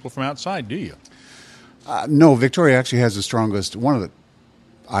bringing in people from outside, do you? No, Victoria actually has the strongest,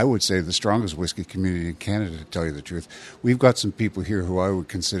 I would say the strongest whiskey community in Canada, to tell you the truth. We've got some people here who I would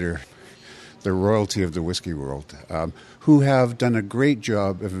consider the royalty of the whiskey world, who have done a great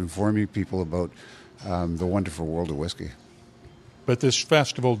job of informing people about the wonderful world of whiskey. But this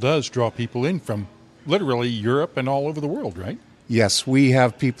festival does draw people in from literally Europe and all over the world, right? Yes, we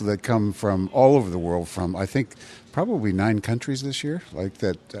have people that come from all over the world, from I think probably 9 countries this year, like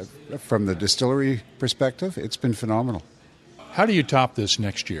that. From the distillery perspective, it's been phenomenal. How do you top this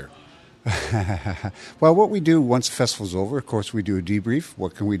next year? Well, what we do once the festival's over, of course, we do a debrief.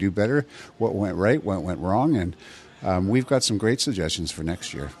 What can we do better? What went right? What went wrong? And we've got some great suggestions for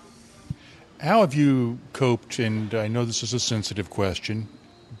next year. How have you coped, and I know this is a sensitive question,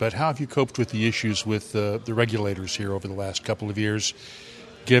 but how have you coped with the issues with the regulators here over the last couple of years,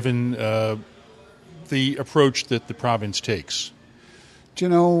 given the approach that the province takes? Do you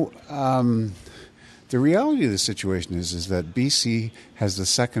know, the reality of the situation is that BC has the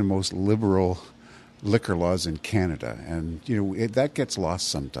second most liberal liquor laws in Canada, and that gets lost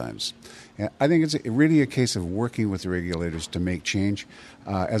sometimes. I think it's really a case of working with the regulators to make change.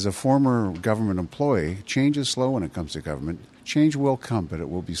 As a former government employee, change is slow when it comes to government. Change will come, but it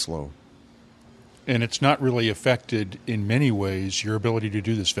will be slow. And it's not really affected in many ways your ability to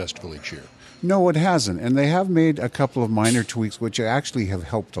do this festival each year. No, it hasn't. And they have made a couple of minor tweaks, which actually have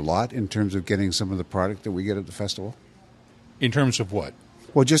helped a lot in terms of getting some of the product that we get at the festival. In terms of what?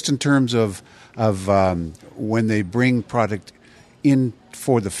 Well, just in terms of when they bring product in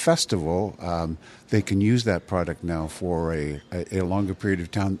for the festival, they can use that product now for a longer period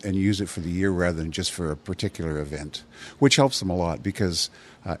of time and use it for the year rather than just for a particular event, which helps them a lot because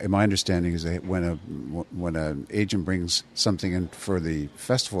my understanding is that when an agent brings something in for the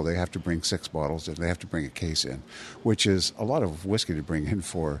festival, they have to bring 6 bottles and they have to bring a case in, which is a lot of whiskey to bring in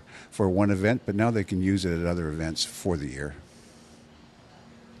for one event, but now they can use it at other events for the year.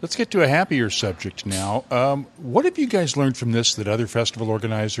 Let's get to a happier subject now. What have you guys learned from this that other festival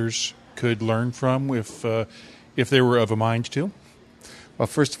organizers could learn from if they were of a mind to? Well,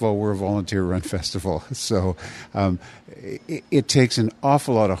 first of all, we're a volunteer-run festival, so it takes an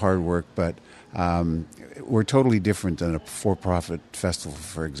awful lot of hard work, but we're totally different than a for-profit festival,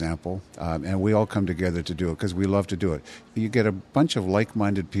 for example, and we all come together to do it because we love to do it. You get a bunch of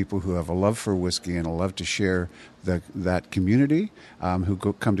like-minded people who have a love for whiskey and a love to share that community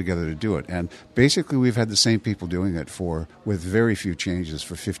who come together to do it. And basically, we've had the same people doing it with very few changes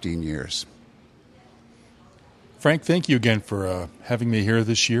for 15 years. Frank, thank you again for having me here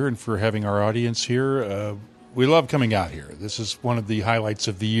this year and for having our audience here. We love coming out here. This is one of the highlights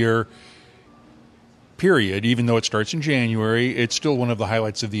of the year, period. Even though it starts in January, it's still one of the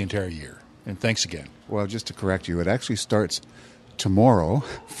highlights of the entire year. And thanks again. Well, just to correct you, it actually starts tomorrow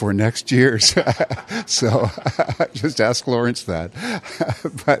for next year's. So just ask Lawrence that.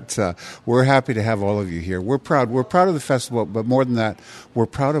 But we're happy to have all of you here. We're proud. We're proud of the festival, but more than that, we're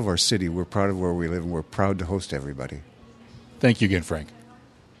proud of our city. We're proud of where we live, and we're proud to host everybody. Thank you again, Frank.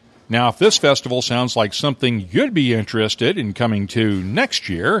 Now, if this festival sounds like something you'd be interested in coming to next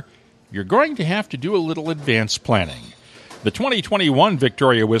year, you're going to have to do a little advanced planning. The 2021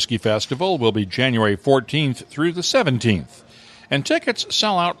 Victoria Whisky Festival will be January 14th through the 17th. And tickets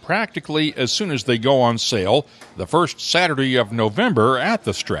sell out practically as soon as they go on sale the first Saturday of November at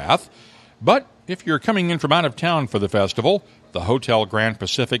the Strath. But if you're coming in from out of town for the festival, the Hotel Grand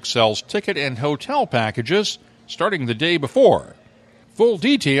Pacific sells ticket and hotel packages starting the day before. Full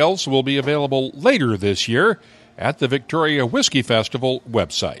details will be available later this year at the Victoria Whisky Festival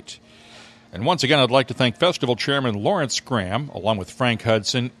website. And once again, I'd like to thank Festival Chairman Lawrence Graham, along with Frank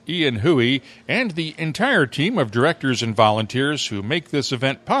Hudson, Ian Huey, and the entire team of directors and volunteers who make this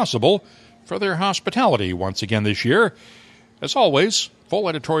event possible for their hospitality once again this year. As always, full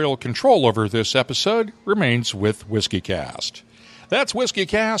editorial control over this episode remains with WhiskyCast. That's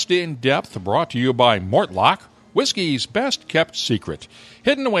WhiskyCast In-Depth, brought to you by Mortlach, whiskey's best-kept secret.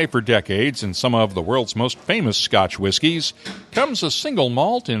 Hidden away for decades in some of the world's most famous Scotch whiskies comes a single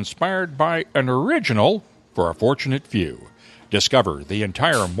malt inspired by an original for a fortunate few. Discover the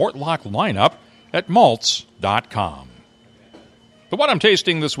entire Mortlach lineup at malts.com. The What I'm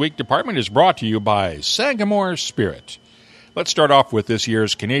Tasting This Week department is brought to you by Sagamore Spirit. Let's start off with this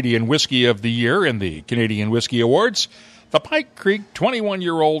year's Canadian Whisky of the Year in the Canadian Whisky Awards. The Pike Creek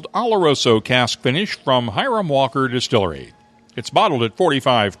 21-year-old Oloroso cask finish from Hiram Walker Distillery. It's bottled at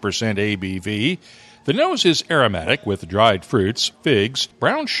 45% ABV. The nose is aromatic with dried fruits, figs,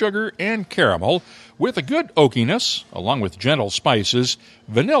 brown sugar, and caramel, with a good oakiness, along with gentle spices,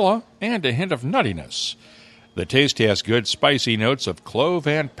 vanilla, and a hint of nuttiness. The taste has good spicy notes of clove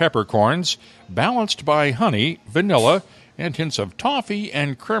and peppercorns, balanced by honey, vanilla, and hints of toffee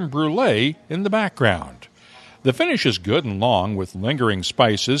and creme brulee in the background. The finish is good and long with lingering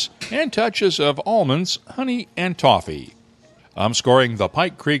spices and touches of almonds, honey, and toffee. I'm scoring the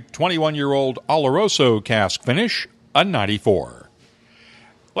Pike Creek 21-year-old Oloroso cask finish a 94.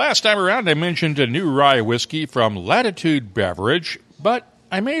 Last time around I mentioned a new rye whiskey from Latitude Beverage, but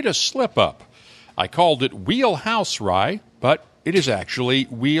I made a slip-up. I called it Wheelhouse Rye, but it is actually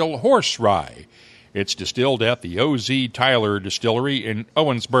Wheel Horse Rye. It's distilled at the O.Z. Tyler Distillery in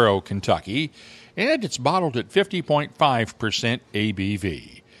Owensboro, Kentucky, and it's bottled at 50.5%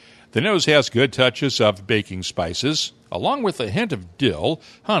 ABV. The nose has good touches of baking spices, along with a hint of dill,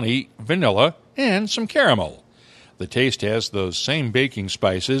 honey, vanilla, and some caramel. The taste has those same baking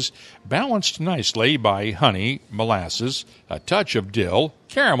spices, balanced nicely by honey, molasses, a touch of dill,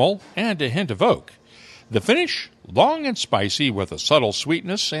 caramel, and a hint of oak. The finish, long and spicy with a subtle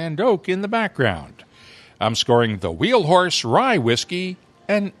sweetness and oak in the background. I'm scoring the Wheelhorse Rye Whiskey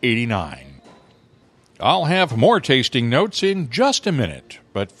an 89. I'll have more tasting notes in just a minute,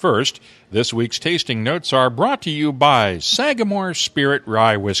 but first, this week's tasting notes are brought to you by Sagamore Spirit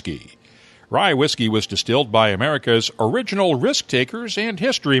Rye Whiskey. Rye whiskey was distilled by America's original risk-takers and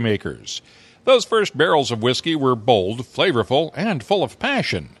history makers. Those first barrels of whiskey were bold, flavorful, and full of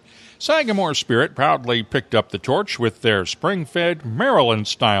passion. Sagamore Spirit proudly picked up the torch with their spring-fed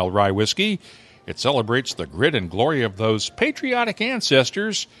Maryland-style rye whiskey. It celebrates the grit and glory of those patriotic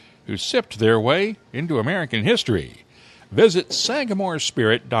ancestors who sipped their way into American history. Visit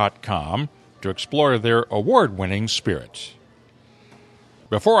SagamoreSpirit.com to explore their award-winning spirit.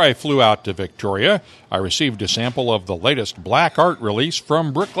 Before I flew out to Victoria, I received a sample of the latest Black Art release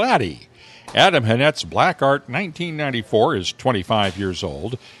from Bruichladdich. Adam Hennet's Black Art 1994 is 25 years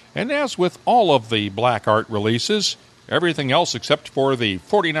old, and as with all of the Black Art releases, everything else except for the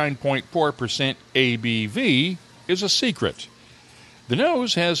 49.4% ABV is a secret. The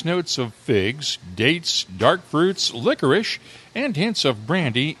nose has notes of figs, dates, dark fruits, licorice, and hints of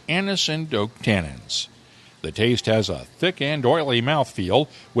brandy, anise, and oak tannins. The taste has a thick and oily mouthfeel,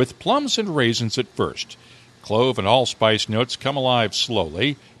 with plums and raisins at first. Clove and allspice notes come alive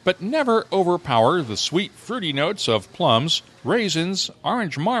slowly, but never overpower the sweet, fruity notes of plums, raisins,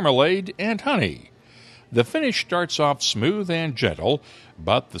 orange marmalade, and honey. The finish starts off smooth and gentle,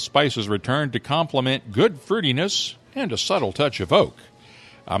 but the spices return to complement good fruitiness and a subtle touch of oak.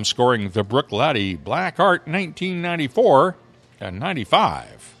 I'm scoring the Bruichladdich Black Art 1994 a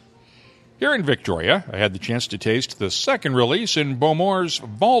 95. Here in Victoria, I had the chance to taste the second release in Bowmore's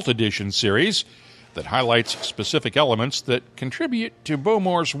Vault Edition series that highlights specific elements that contribute to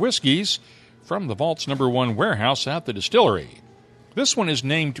Bowmore's whiskies from the Vault's #1 warehouse at the distillery. This one is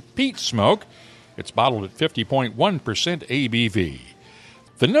named Peat Smoke. It's bottled at 50.1% ABV.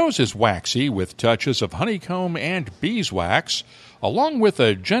 The nose is waxy with touches of honeycomb and beeswax, along with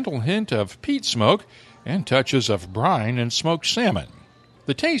a gentle hint of peat smoke and touches of brine and smoked salmon.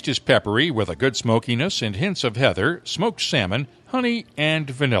 The taste is peppery with a good smokiness and hints of heather, smoked salmon, honey, and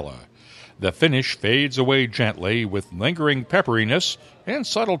vanilla. The finish fades away gently with lingering pepperiness and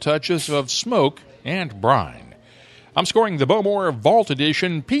subtle touches of smoke and brine. I'm scoring the Bowmore Vault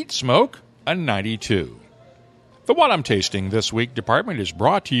Edition Peat Smoke a 92. The What I'm Tasting This Week department is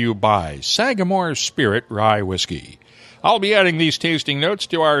brought to you by Sagamore Spirit Rye Whiskey. I'll be adding these tasting notes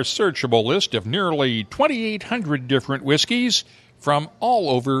to our searchable list of nearly 2,800 different whiskeys from all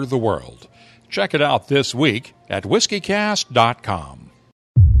over the world. Check it out this week at WhiskyCast.com.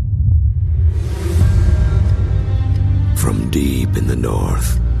 From deep in the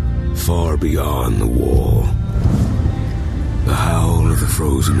north, far beyond the wall, the howl of the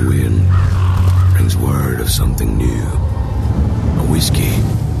frozen wind brings word of something new. A whiskey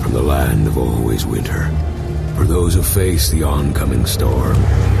from the land of always winter, for those who face the oncoming storm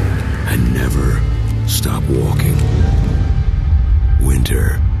and never stop walking.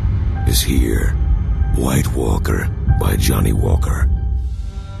 Winter is here. White Walker by Johnny Walker.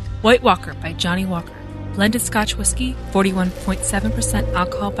 White Walker by Johnny Walker. Blended Scotch Whisky, 41.7%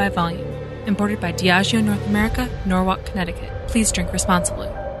 alcohol by volume. Imported by Diageo North America, Norwalk, Connecticut. Please drink responsibly.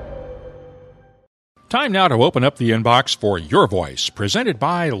 Time now to open up the inbox for Your Voice, presented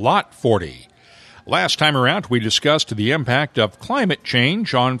by Lot 40. Last time around, we discussed the impact of climate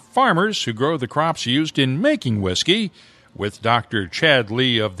change on farmers who grow the crops used in making whiskey with Dr. Chad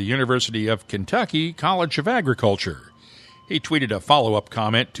Lee of the University of Kentucky College of Agriculture. He tweeted a follow-up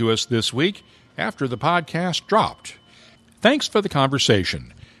comment to us this week after the podcast dropped. Thanks for the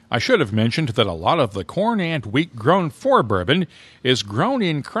conversation. I should have mentioned that a lot of the corn and wheat grown for bourbon is grown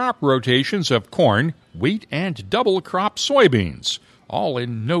in crop rotations of corn, wheat, and double crop soybeans, all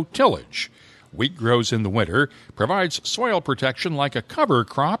in no tillage. Wheat grows in the winter, provides soil protection like a cover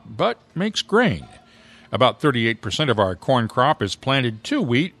crop, but makes grain. About 38% of our corn crop is planted to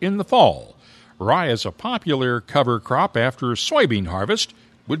wheat in the fall. Rye is a popular cover crop after soybean harvest.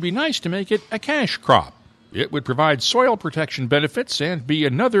 Would be nice to make it a cash crop. It would provide soil protection benefits and be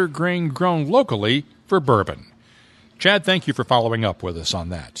another grain grown locally for bourbon. Chad, thank you for following up with us on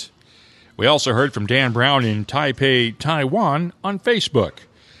that. We also heard from Dan Brown in Taipei, Taiwan on Facebook.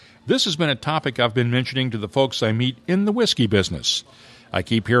 This has been a topic I've been mentioning to the folks I meet in the whiskey business. I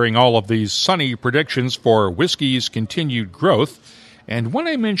keep hearing all of these sunny predictions for whiskey's continued growth, and when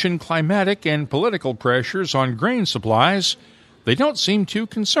I mention climatic and political pressures on grain supplies, they don't seem too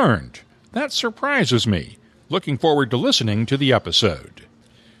concerned. That surprises me. Looking forward to listening to the episode.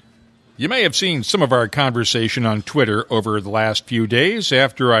 You may have seen some of our conversation on Twitter over the last few days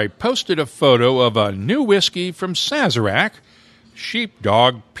after I posted a photo of a new whiskey from Sazerac,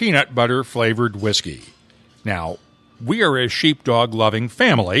 Sheepdog Peanut Butter Flavored Whiskey. Now, we are a sheepdog-loving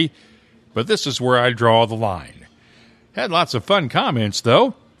family, but this is where I draw the line. Had lots of fun comments,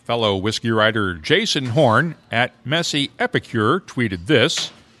 though. Fellow whiskey writer Jason Horn at Messy Epicure tweeted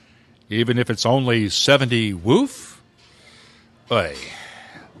this: even if it's only 70 woof? Oy.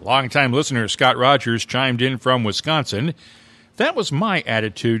 Longtime listener Scott Rogers chimed in from Wisconsin. That was my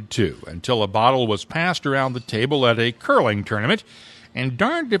attitude, too, until a bottle was passed around the table at a curling tournament, and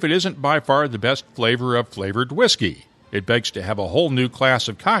darned if it isn't by far the best flavor of flavored whiskey. It begs to have a whole new class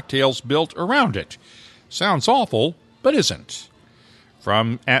of cocktails built around it. Sounds awful, but isn't.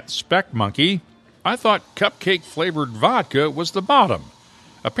 From @SpecMonkey, I thought cupcake-flavored vodka was the bottom.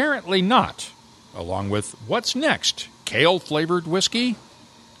 Apparently not. Along with what's next? Kale-flavored whiskey?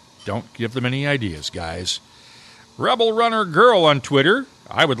 Don't give them any ideas, guys. Rebel Runner Girl on Twitter,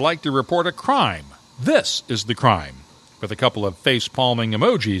 I would like to report a crime. This is the crime, with a couple of face-palming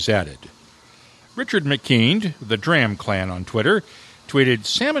emojis added. Richard McKean, the Dram Clan on Twitter, tweeted,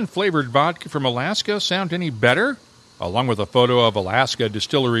 salmon-flavored vodka from Alaska sound any better? Along with a photo of Alaska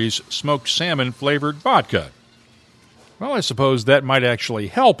Distillery's smoked salmon-flavored vodka. Well, I suppose that might actually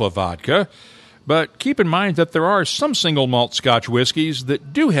help a vodka, but keep in mind that there are some single malt Scotch whiskies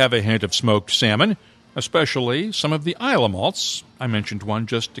that do have a hint of smoked salmon, especially some of the Islay malts. I mentioned one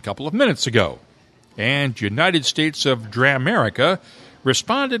just a couple of minutes ago. And United States of Dramerica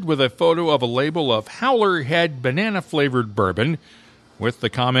responded with a photo of a label of Howler Head banana-flavored bourbon with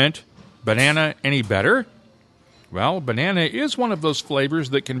the comment, banana any better? Well, banana is one of those flavors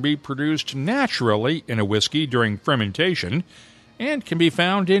that can be produced naturally in a whiskey during fermentation and can be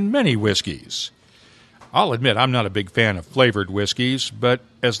found in many whiskeys. I'll admit I'm not a big fan of flavored whiskeys, but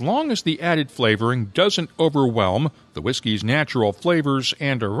as long as the added flavoring doesn't overwhelm the whiskey's natural flavors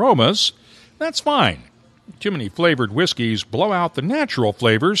and aromas, that's fine. Too many flavored whiskeys blow out the natural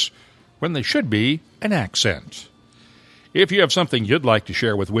flavors when they should be an accent. If you have something you'd like to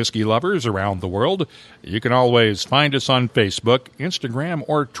share with whiskey lovers around the world, you can always find us on Facebook, Instagram,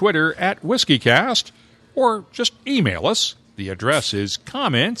 or Twitter at WhiskyCast, or just email us. The address is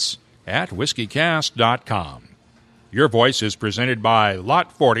comments@whiskycast.com. Your Voice is presented by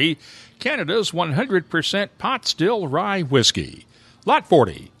Lot 40, Canada's 100% pot still rye whiskey. Lot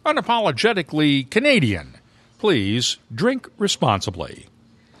 40, unapologetically Canadian. Please drink responsibly.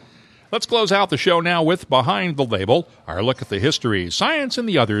 Let's close out the show now with Behind the Label, our look at the history, science, and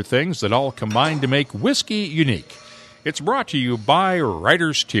the other things that all combine to make whiskey unique. It's brought to you by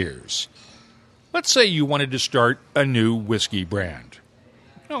Writer's Tears. Let's say you wanted to start a new whiskey brand.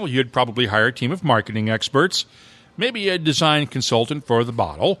 Well, you'd probably hire a team of marketing experts, maybe a design consultant for the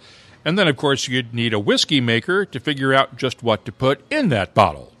bottle, and then, of course, you'd need a whiskey maker to figure out just what to put in that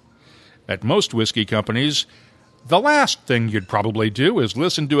bottle. At most whiskey companies, the last thing you'd probably do is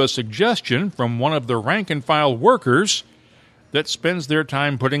listen to a suggestion from one of the rank-and-file workers that spends their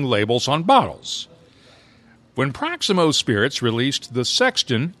time putting labels on bottles. When Proximo Spirits released the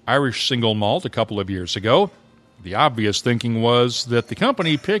Sexton Irish Single Malt a couple of years ago, the obvious thinking was that the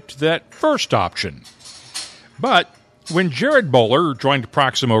company picked that first option. But when Jared Bowler joined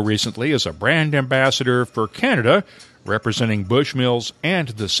Proximo recently as a brand ambassador for Canada, representing Bushmills and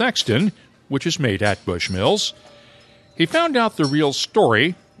the Sexton, which is made at Bushmills, he found out the real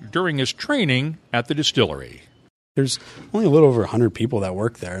story during his training at the distillery. There's only a little over 100 people that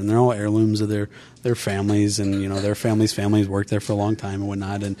work there, and they're all heirlooms of their families, and, you know, their families worked there for a long time and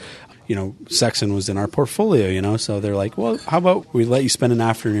whatnot. And, you know, Sexton was in our portfolio, you know, so they're like, well, how about we let you spend an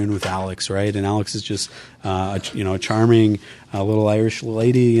afternoon with Alex, right? And Alex is just, a charming little Irish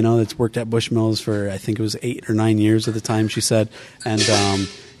lady, you know, that's worked at Bushmills for, I think it was 8 or 9 years at the time, she said. And,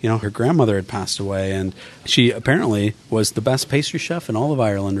 you know, her grandmother had passed away, and she apparently was the best pastry chef in all of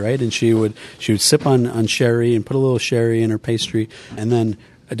Ireland, right? And she would sip on sherry and put a little sherry in her pastry. And then,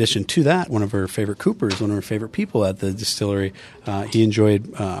 addition to that, one of her favorite coopers, one of her favorite people at the distillery, he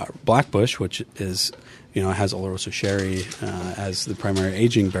enjoyed Blackbush, which is, you know, has Oloroso sherry as the primary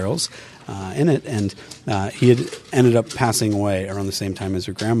aging barrels in it, and he had ended up passing away around the same time as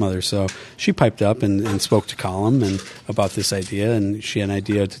her grandmother. So she piped up and spoke to Colum and about this idea, and she had an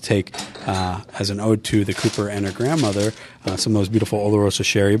idea to take, as an ode to the cooper and her grandmother, some of those beautiful Oloroso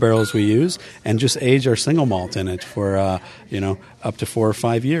sherry barrels we use, and just age our single malt in it for, up to 4 or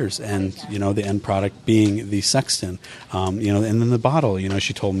 5 years, and, you know, the end product being the Sexton. And then the bottle, you know,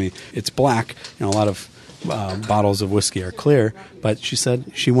 she told me it's black. You know, a lot of bottles of whiskey are clear, but she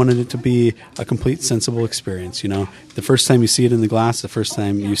said she wanted it to be a complete sensible experience. You know, the first time you see it in the glass, the first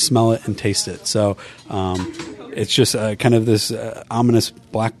time you smell it and taste it. So it's just kind of this ominous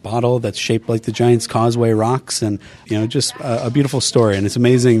black bottle that's shaped like the Giant's Causeway rocks, and, you know, just a beautiful story. And it's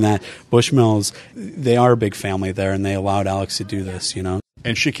amazing that Bushmills, they are a big family there, and they allowed Alex to do this, you know.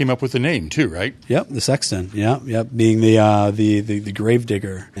 And she came up with the name too, right? Yep, the Sexton. Yep, being the grave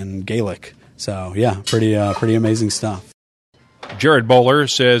digger in Gaelic. So, yeah, pretty amazing stuff. Jared Bowler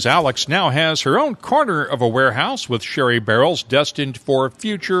says Alex now has her own corner of a warehouse with sherry barrels destined for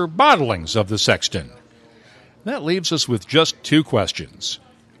future bottlings of the Sexton. That leaves us with just 2 questions.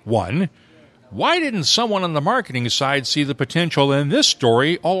 1, why didn't someone on the marketing side see the potential in this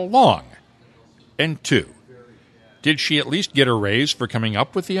story all along? And 2, did she at least get a raise for coming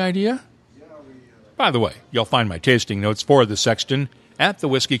up with the idea? By the way, you'll find my tasting notes for the Sexton at the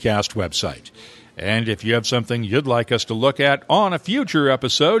WhiskyCast website. And if you have something you'd like us to look at on a future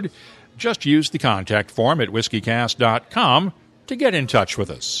episode, just use the contact form at whiskycast.com to get in touch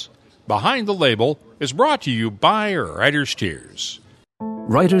with us. Behind the Label is brought to you by Writer's Tears.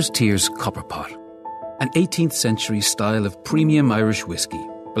 Writer's Tears Copper Pot, an 18th century style of premium Irish whiskey,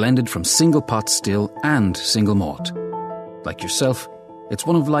 blended from single pot still and single malt. Like yourself, it's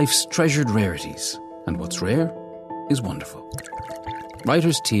one of life's treasured rarities, and what's rare is wonderful.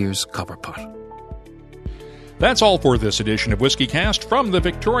 Writer's Tears Copper Pot. That's all for this edition of WhiskyCast from the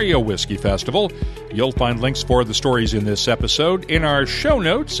Victoria Whisky Festival. You'll find links for the stories in this episode in our show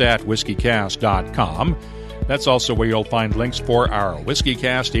notes at whiskycast.com. That's also where you'll find links for our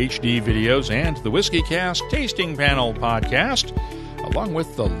WhiskyCast HD videos and the WhiskyCast Tasting Panel podcast, along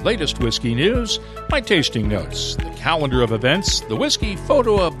with the latest whiskey news, my tasting notes, the calendar of events, the whiskey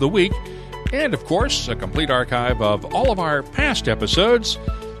photo of the week, and, of course, a complete archive of all of our past episodes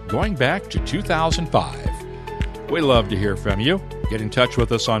going back to 2005. We love to hear from you. Get in touch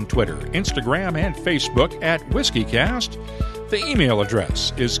with us on Twitter, Instagram, and Facebook at WhiskyCast. The email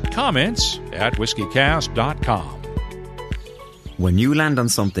address is comments@whiskycast.com. When you land on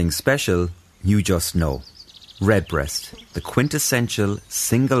something special, you just know. Redbreast, the quintessential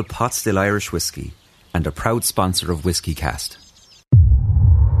single pot still Irish whiskey, and a proud sponsor of WhiskyCast.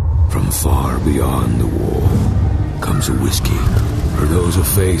 From far beyond the wall comes a whiskey for those who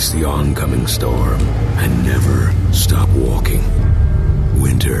face the oncoming storm and never stop walking.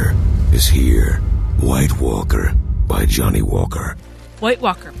 Winter is here. White Walker by Johnny Walker. White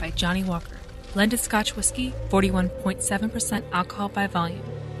Walker by Johnny Walker. Blended Scotch Whisky, 41.7% alcohol by volume.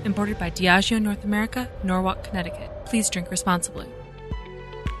 Imported by Diageo North America, Norwalk, Connecticut. Please drink responsibly.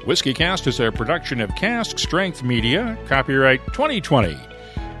 WhiskyCast is a production of Cask Strength Media, copyright 2020,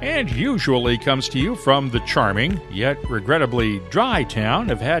 and usually comes to you from the charming, yet regrettably dry town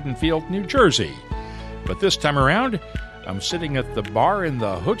of Haddonfield, New Jersey. But this time around, I'm sitting at the bar in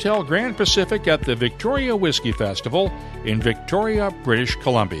the Hotel Grand Pacific at the Victoria Whisky Festival in Victoria, British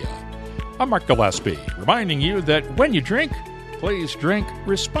Columbia. I'm Mark Gillespie, reminding you that when you drink, please drink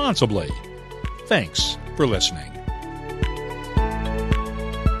responsibly. Thanks for listening.